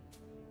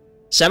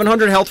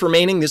 700 health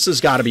remaining, this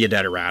has got to be a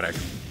dead erratic.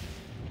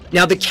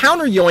 Now the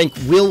counter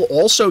yoink will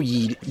also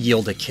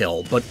yield a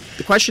kill, but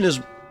the question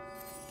is,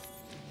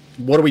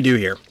 what do we do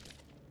here?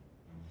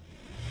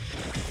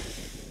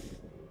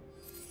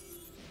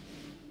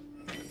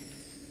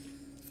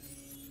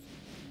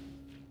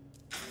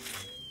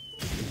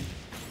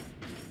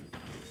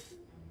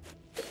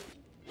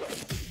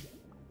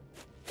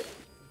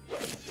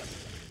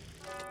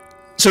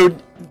 So,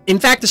 in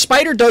fact, the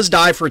spider does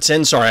die for its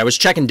sins. Sorry, I was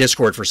checking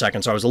Discord for a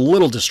second, so I was a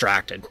little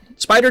distracted.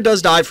 Spider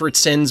does die for its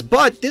sins,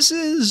 but this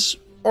is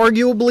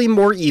arguably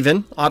more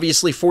even.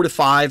 Obviously, 4 to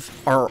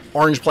 5, our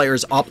orange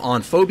players up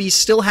on Phobies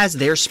still has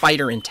their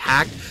spider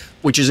intact,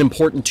 which is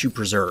important to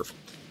preserve.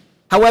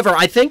 However,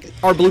 I think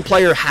our blue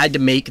player had to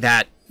make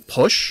that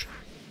push.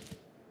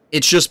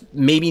 It's just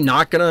maybe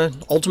not going to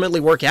ultimately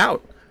work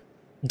out.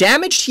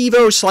 Damaged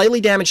Hevo, slightly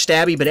damaged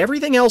Stabby, but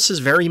everything else is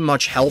very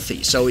much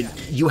healthy, so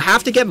you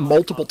have to get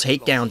multiple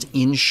takedowns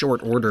in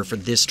short order for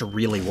this to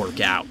really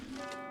work out.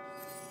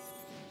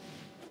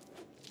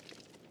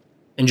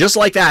 And just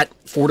like that,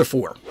 4 to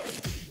 4.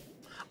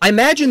 I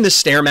imagine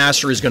this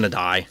Stairmaster is going to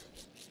die.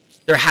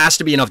 There has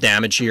to be enough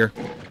damage here.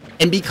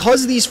 And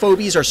because these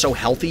phobies are so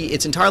healthy,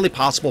 it's entirely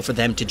possible for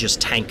them to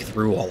just tank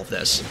through all of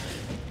this.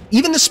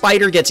 Even the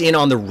spider gets in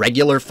on the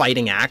regular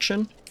fighting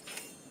action.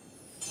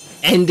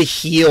 And the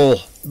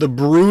heal. The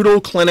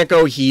brutal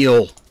Clinico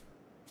heal.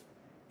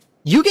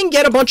 You can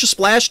get a bunch of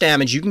splash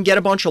damage, you can get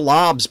a bunch of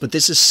lobs, but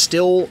this is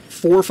still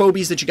 4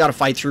 phobies that you gotta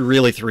fight through,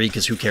 really 3,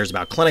 because who cares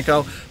about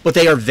Clinico? But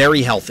they are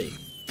very healthy.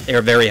 They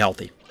are very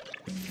healthy.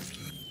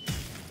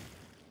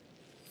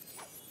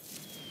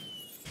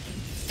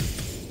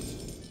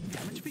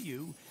 Damage for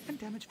you, and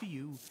damage for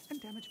you,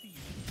 and damage for you.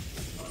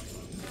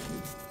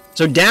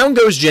 So down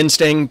goes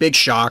Ginsting, big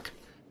shock.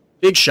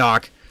 Big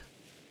shock.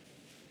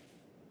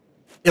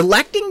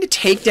 Electing to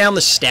take down the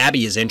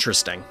Stabby is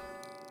interesting.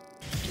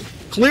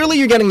 Clearly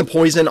you're getting the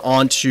poison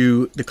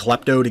onto the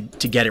Klepto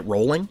to get it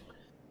rolling.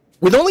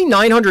 With only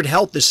 900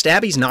 health, the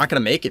Stabby's not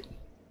going to make it.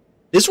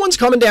 This one's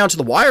coming down to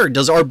the wire.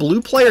 Does our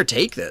blue player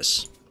take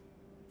this?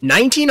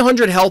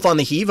 1900 health on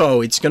the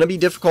Hevo. It's going to be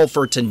difficult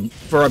for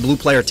our blue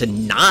player to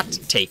not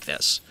take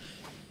this.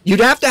 You'd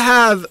have to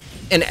have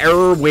an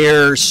error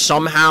where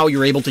somehow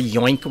you're able to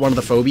yoink one of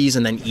the phobies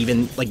and then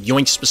even, like,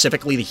 yoink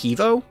specifically the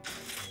Hevo.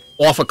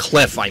 Off a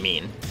cliff, I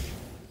mean.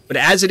 But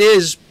as it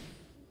is,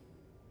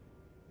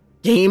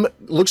 game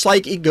looks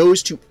like it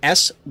goes to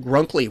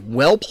Sgrunkly.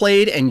 Well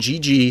played and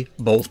GG,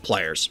 both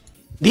players.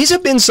 These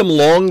have been some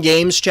long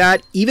games,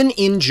 chat, even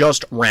in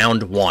just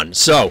round 1.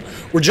 So,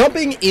 we're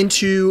jumping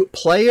into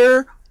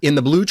player in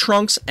the blue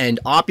trunks and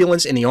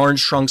Opulence in the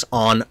orange trunks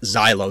on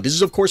Xylo. This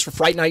is, of course, for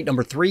Fright Night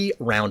number 3,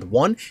 round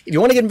 1. If you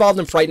want to get involved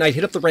in Fright Night,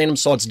 hit up the Random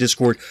Thoughts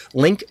Discord.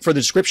 Link for the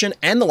description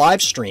and the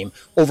live stream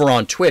over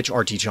on Twitch,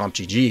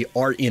 RTChompGG,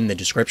 are in the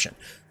description.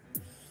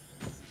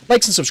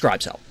 Likes and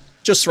subscribes help.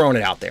 Just throwing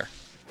it out there.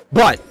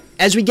 But,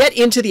 as we get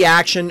into the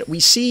action, we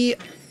see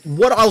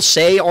what I'll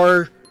say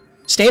are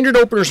standard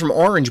openers from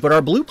orange, but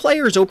our blue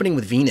player is opening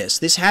with Venus.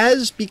 This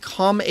has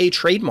become a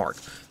trademark.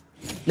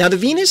 Now, the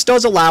Venus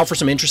does allow for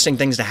some interesting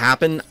things to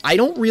happen. I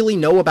don't really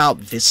know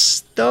about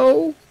this,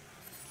 though.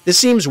 This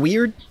seems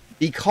weird,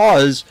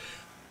 because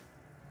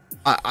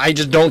I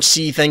just don't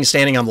see things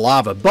standing on the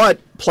lava.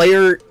 But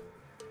player,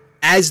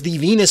 as the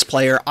Venus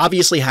player,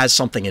 obviously has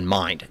something in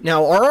mind.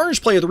 Now, our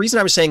orange player, the reason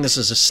I was saying this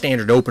is a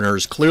standard opener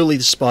is clearly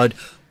the Spud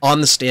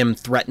on the stem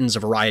threatens a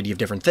variety of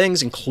different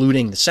things,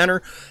 including the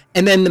center.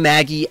 And then the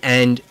Maggie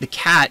and the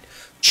Cat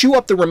chew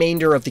up the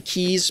remainder of the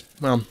keys,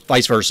 well,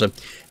 vice versa,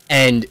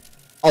 and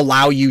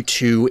allow you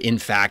to, in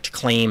fact,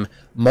 claim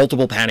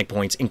multiple panic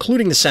points,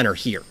 including the center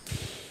here.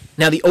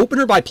 Now, the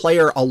opener by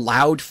player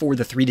allowed for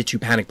the 3-2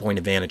 panic point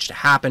advantage to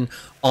happen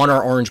on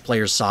our orange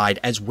player's side,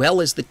 as well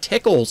as the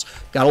Tickles.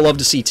 Gotta love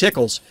to see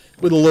Tickles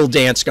with a little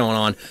dance going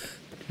on.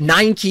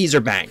 9 keys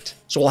are banked,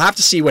 so we'll have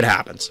to see what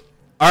happens.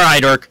 All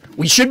right, Urk,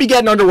 we should be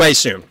getting underway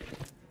soon.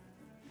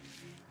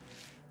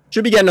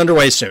 So,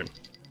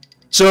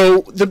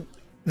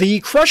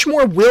 the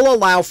Crushmore will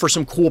allow for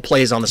some cool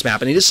plays on this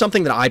map, and it is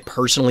something that I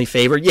personally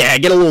favor. Yeah,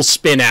 get a little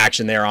spin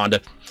action there,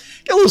 Onda.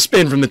 Get a little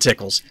spin from the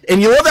Tickles.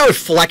 And you love how it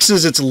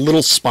flexes its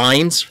little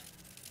spines.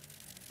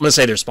 I'm going to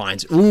say they're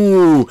spines.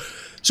 Ooh.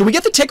 So we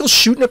get the Tickles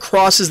shooting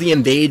across as the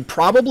invade,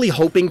 probably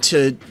hoping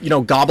to,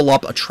 gobble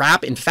up a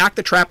trap. In fact,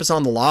 the trap is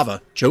on the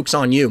lava. Joke's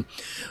on you.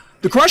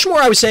 The Crushmore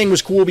I was saying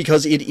was cool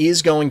because it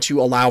is going to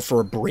allow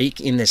for a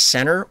break in this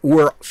center,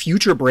 or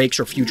future breaks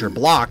or future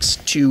blocks,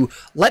 to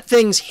let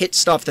things hit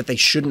stuff that they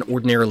shouldn't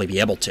ordinarily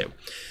be able to.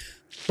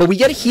 But we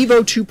get a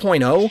Hevo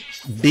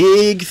 2.0,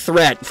 big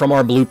threat from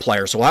our blue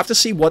player, so we'll have to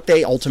see what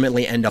they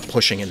ultimately end up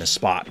pushing in this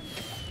spot.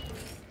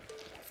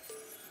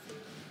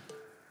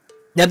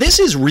 Now, this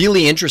is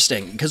really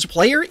interesting because the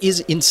player is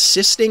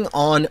insisting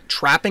on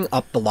trapping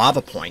up the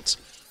lava points.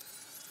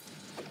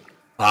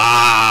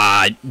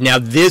 Ah, now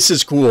this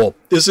is cool.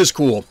 This is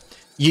cool.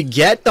 You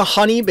get the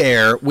honey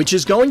bear, which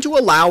is going to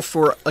allow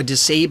for a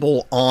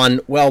disable on,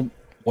 well,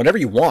 whatever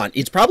you want.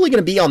 It's probably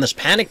going to be on this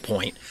panic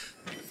point.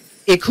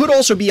 It could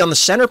also be on the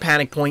center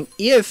panic point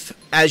if,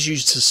 as you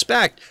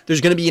suspect,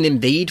 there's going to be an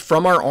invade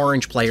from our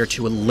orange player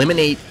to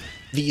eliminate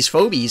these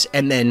phobies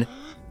and then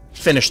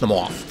finish them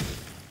off.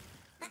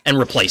 And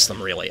replace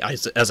them, really,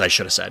 as I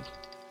should have said.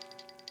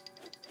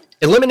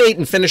 Eliminate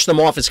and finish them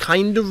off is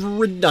kind of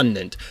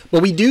redundant.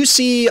 But we do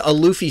see a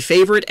Luffy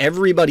favorite,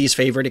 everybody's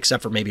favorite,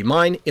 except for maybe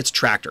mine. It's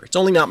Tractor. It's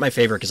only not my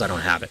favorite because I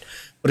don't have it.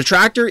 But a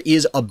Tractor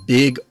is a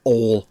big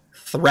ol'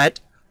 threat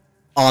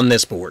on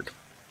this board.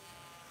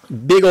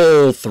 Big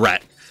ol'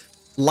 threat.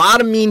 A lot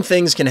of mean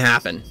things can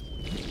happen.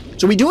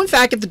 So we do, in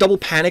fact, get the double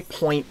panic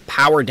point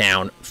power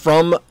down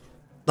from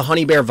the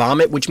Honey Bear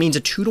Vomit, which means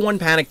a 2-to-1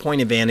 panic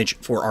point advantage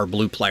for our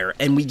blue player.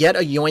 And we get a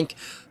yoink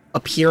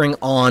appearing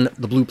on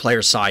the blue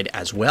player side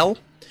as well,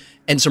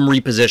 and some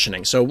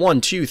repositioning. So 1,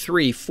 2,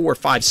 3, 4,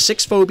 5,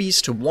 6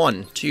 phobies to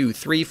 1, 2,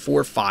 3,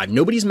 4, 5.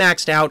 Nobody's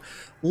maxed out.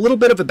 A little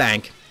bit of a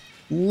bank.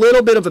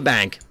 Little bit of a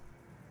bank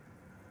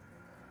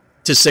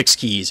to 6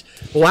 keys.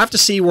 We'll have to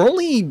see. We're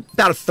only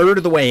about a third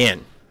of the way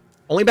in.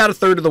 Only about a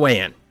third of the way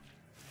in.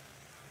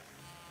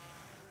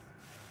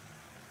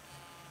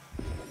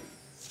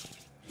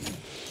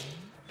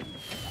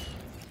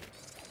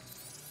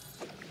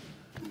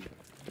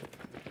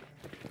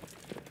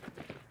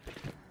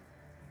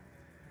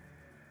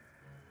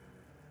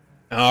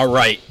 All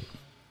right.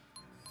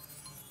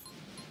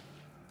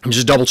 I'm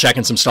just double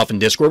checking some stuff in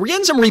Discord. We're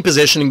getting some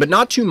repositioning, but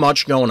not too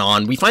much going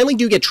on. We finally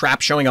do get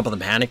traps showing up on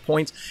the panic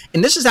points.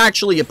 And this is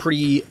actually a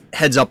pretty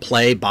heads-up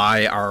play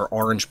by our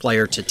orange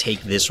player to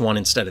take this one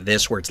instead of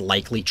this, where it's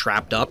likely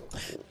trapped up.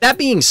 That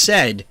being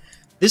said,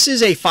 this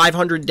is a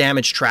 500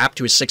 damage trap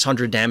to a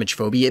 600 damage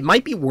phobia. It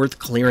might be worth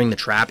clearing the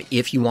trap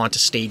if you want to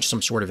stage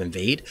some sort of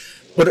invade.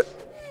 But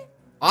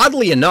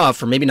oddly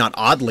enough, or maybe not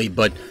oddly,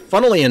 but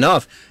funnily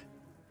enough,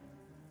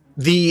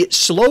 the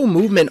slow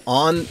movement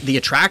on the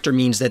attractor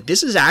means that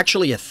this is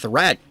actually a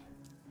threat,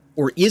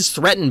 or is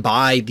threatened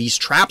by these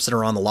traps that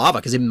are on the lava,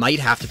 because it might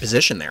have to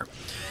position there.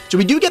 So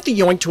we do get the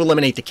yoink to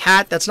eliminate the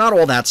cat. That's not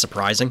all that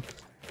surprising.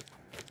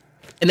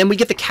 And then we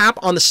get the cap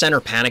on the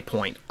center panic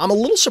point. I'm a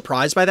little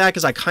surprised by that,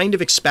 because I kind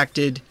of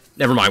expected...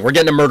 Never mind, we're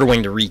getting a Murder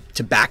Wing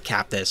to back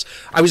cap this.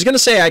 I was going to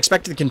say I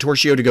expected the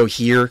Contortio to go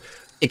here,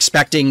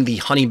 expecting the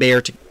Honey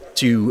Bear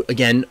to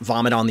again,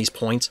 vomit on these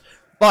points.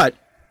 But,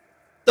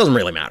 it doesn't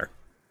really matter.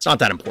 It's not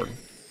that important.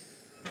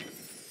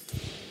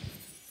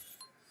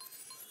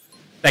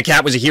 That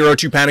cat was a hero,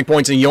 2 panic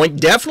points, and a yoink.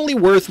 Definitely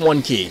worth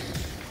 1 key.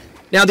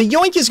 Now, the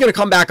yoink is going to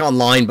come back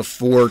online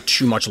before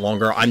too much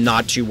longer. I'm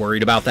not too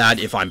worried about that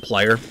if I'm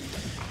player.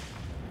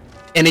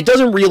 And it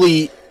doesn't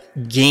really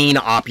gain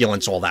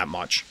opulence all that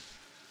much.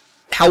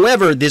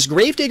 However, this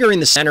Gravedigger in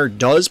the center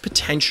does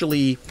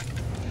potentially...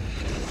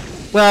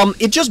 Well,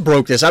 it just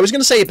broke this. I was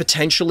going to say it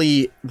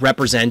potentially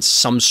represents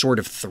some sort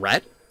of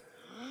threat.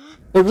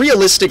 But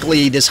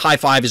realistically, this high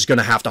 5 is going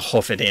to have to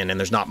hoof it in, and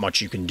there's not much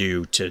you can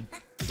do to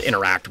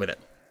interact with it.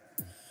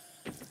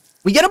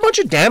 We get a bunch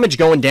of damage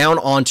going down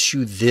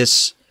onto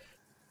this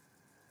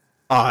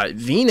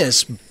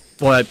Venus,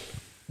 but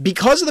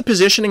because of the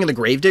positioning of the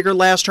Gravedigger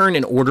last turn,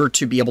 in order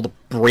to be able to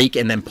break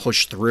and then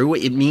push through,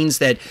 it means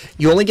that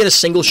you only get a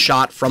single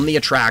shot from the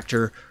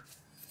attractor,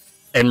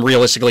 and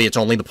realistically, it's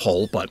only the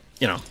pole, but,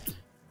 you know,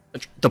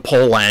 the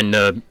pole and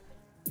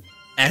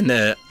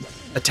the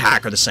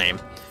attack are the same.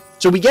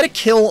 So we get a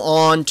kill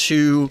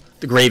onto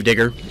the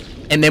Gravedigger,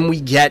 and then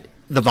we get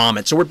the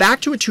Vomit. So we're back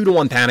to a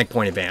 2-to-1 panic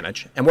point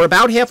advantage, and we're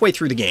about halfway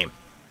through the game.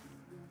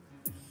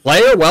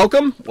 Player,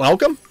 welcome,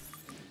 welcome.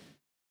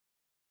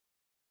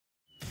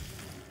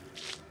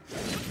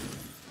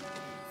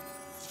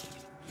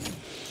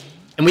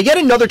 And we get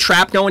another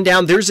trap going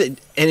down. There's a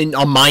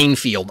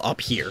minefield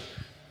up here.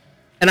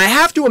 And I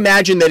have to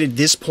imagine that at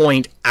this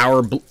point,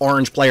 our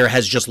orange player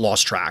has just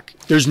lost track.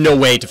 There's no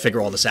way to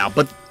figure all this out,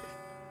 but...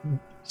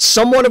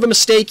 Somewhat of a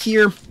mistake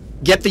here.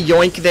 Get the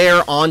yoink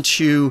there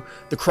onto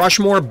the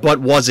Crushmore,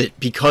 but was it?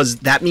 Because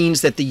that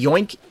means that the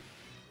yoink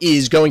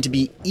is going to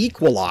be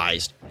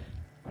equalized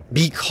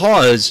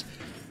because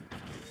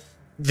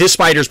this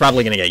spider's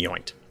probably going to get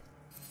yoinked.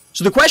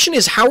 So the question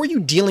is, how are you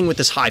dealing with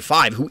this high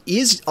 5 who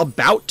is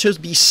about to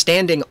be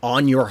standing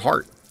on your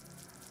heart?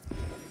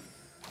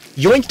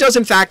 Yoink does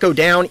in fact go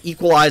down,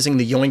 equalizing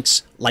the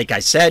yoinks. Like I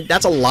said,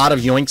 that's a lot of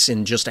yoinks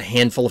in just a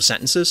handful of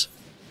sentences.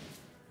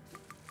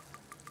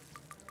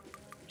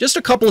 Just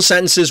a couple of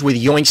sentences with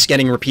yoinks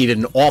getting repeated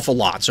an awful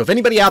lot. So if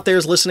anybody out there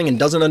is listening and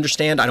doesn't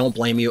understand, I don't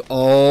blame you.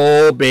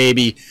 Oh,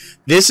 baby.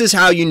 This is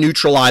how you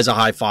neutralize a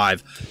high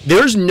 5.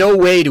 There's no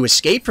way to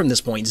escape from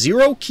this point.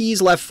 0 keys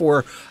left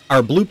for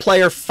our blue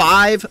player,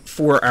 5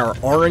 for our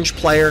orange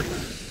player.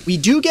 We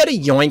do get a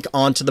yoink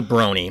onto the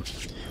Brony,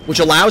 which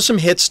allows some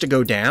hits to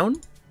go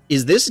down.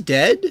 Is this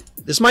dead?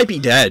 This might be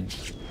dead.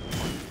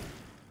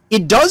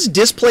 It does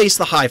displace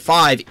the high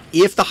five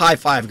if the high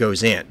five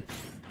goes in.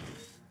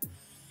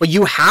 But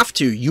you have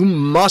to. You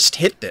must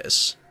hit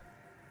this.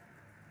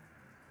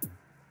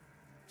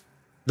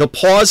 The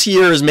pause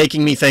here is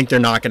making me think they're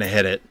not going to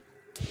hit it.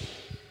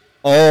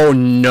 Oh,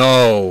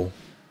 no.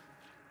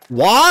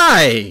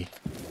 Why?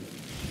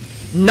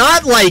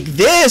 Not like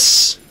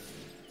this.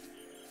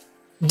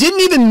 Didn't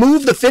even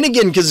move the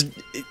Finnegan because,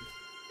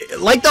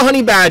 like the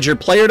Honey Badger,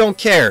 player don't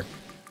care.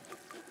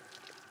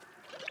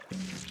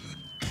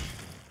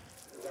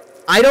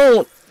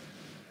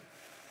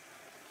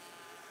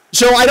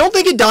 So I don't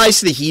think it dies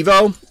to the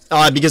Hevo,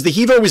 because the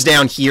Hevo was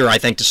down here, I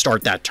think, to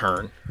start that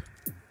turn.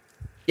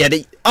 Yeah,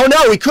 oh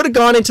no, we could have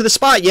gone into the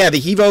spot. Yeah, the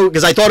Hevo,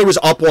 because I thought it was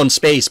up one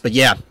space, but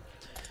yeah.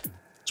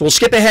 So we'll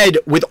skip ahead.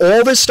 With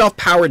all this stuff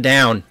powered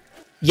down,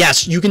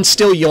 yes, you can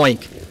still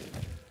yoink.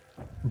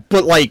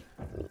 But, like,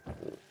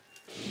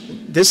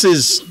 this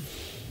is...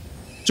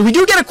 So we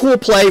do get a cool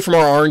play from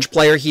our orange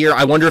player here.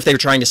 I wonder if they were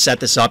trying to set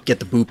this up, get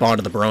the boop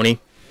onto the Brony.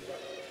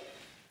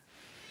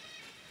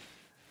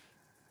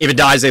 If it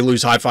dies, they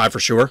lose high five for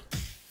sure.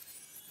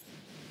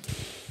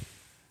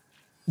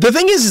 The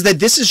thing is that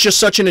this is just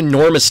such an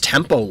enormous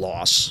tempo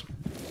loss.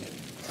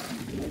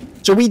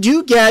 So we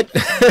do get...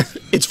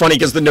 It's funny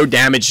because the no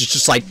damage is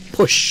just like,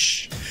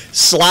 push.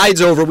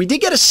 Slides over. We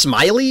did get a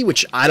smiley,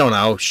 which I don't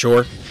know,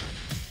 sure.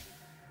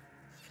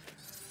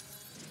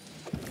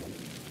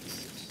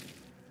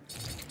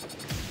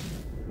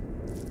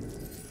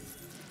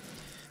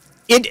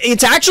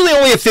 It's actually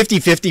only a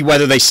 50-50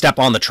 whether they step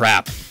on the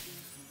trap.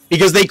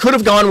 Because they could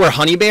have gone where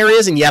Honey Bear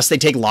is, and yes, they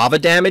take lava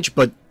damage,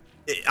 but,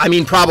 I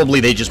mean, probably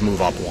they just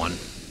move up one.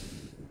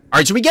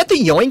 Alright, so we get the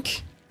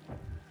yoink.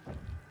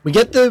 We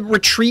get the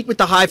retreat with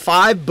the high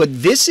five,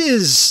 but this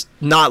is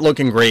not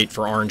looking great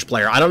for orange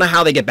player. I don't know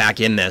how they get back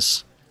in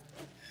this.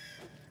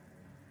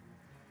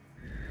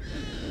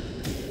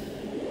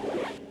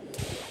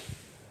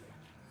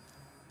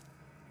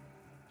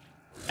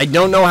 I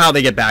don't know how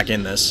they get back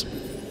in this.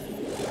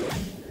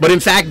 But in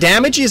fact,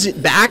 damage is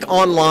back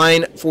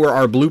online for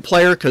our blue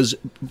player because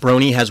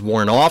Brony has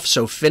worn off.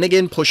 So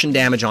Finnegan pushing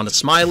damage onto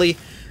Smiley.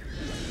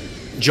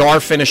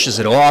 Jar finishes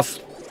it off.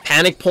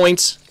 Panic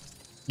points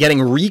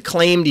getting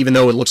reclaimed, even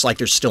though it looks like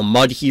there's still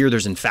mud here.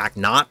 There's in fact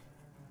not.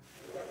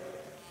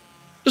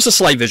 Just a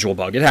slight visual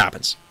bug. It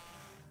happens.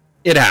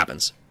 It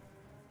happens.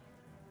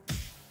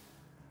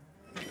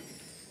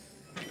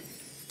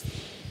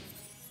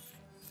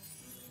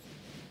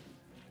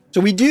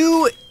 So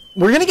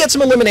we're going to get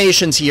some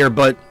eliminations here,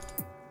 but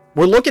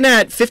we're looking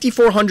at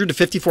 5,400 to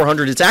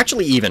 5,400. It's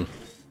actually even.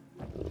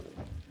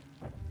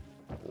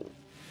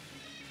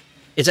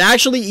 It's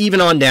actually even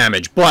on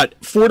damage, but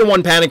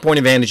 4-1 panic point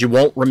advantage. It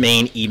won't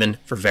remain even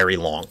for very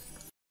long.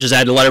 Just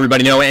had to let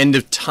everybody know, end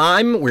of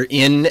time. We're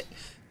in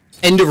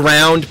end of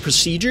round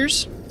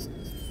procedures.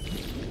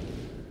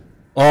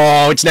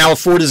 Oh, it's now a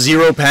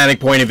 4-0 panic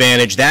point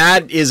advantage.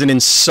 That is an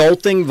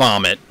insulting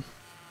vomit.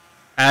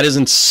 That is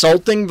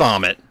insulting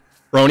vomit.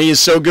 Brony is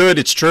so good,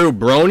 it's true.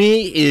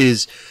 Brony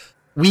is...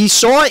 We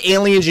saw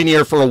Alien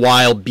Engineer for a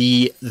while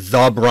be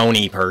the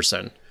Brony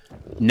person.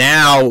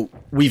 Now,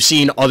 we've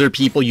seen other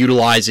people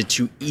utilize it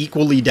to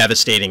equally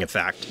devastating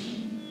effect.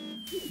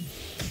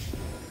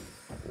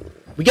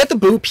 We get the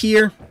boop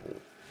here.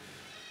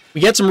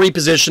 We get some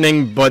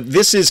repositioning, but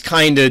this is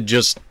kind of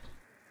just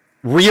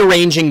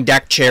rearranging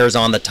deck chairs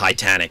on the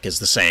Titanic, as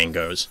the saying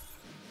goes.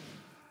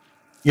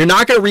 You're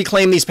not going to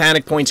reclaim these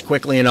panic points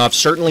quickly enough,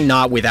 certainly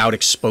not without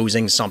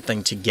exposing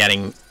something to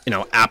getting,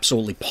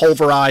 absolutely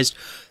pulverized.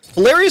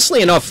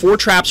 Hilariously enough, 4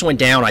 traps went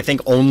down. I think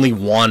only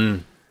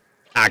 1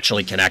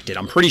 actually connected.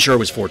 I'm pretty sure it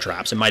was 4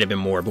 traps. It might have been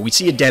more, but we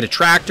see a dead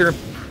attractor.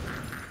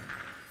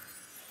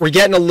 We're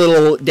getting a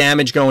little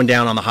damage going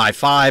down on the high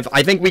five.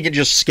 I think we could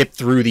just skip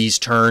through these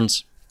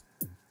turns.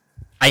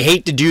 I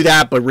hate to do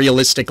that, but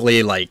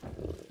realistically, like,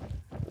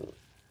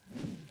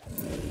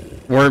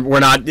 we're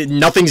not,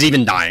 nothing's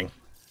even dying.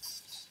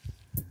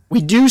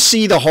 We do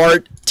see the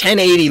heart,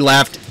 1080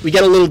 left. We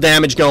get a little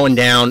damage going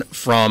down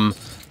from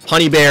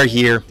Honey Bear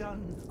here.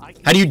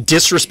 How do you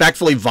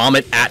disrespectfully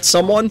vomit at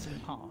someone?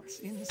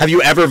 Have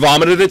you ever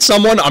vomited at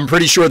someone? I'm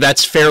pretty sure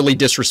that's fairly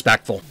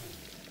disrespectful.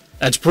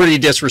 That's pretty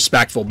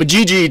disrespectful. But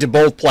GG to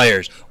both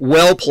players.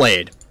 Well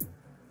played.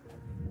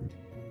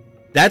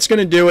 That's going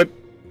to do it.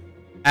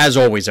 As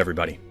always,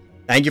 everybody.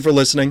 Thank you for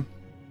listening.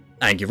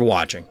 Thank you for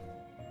watching.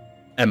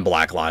 And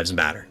Black Lives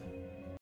Matter.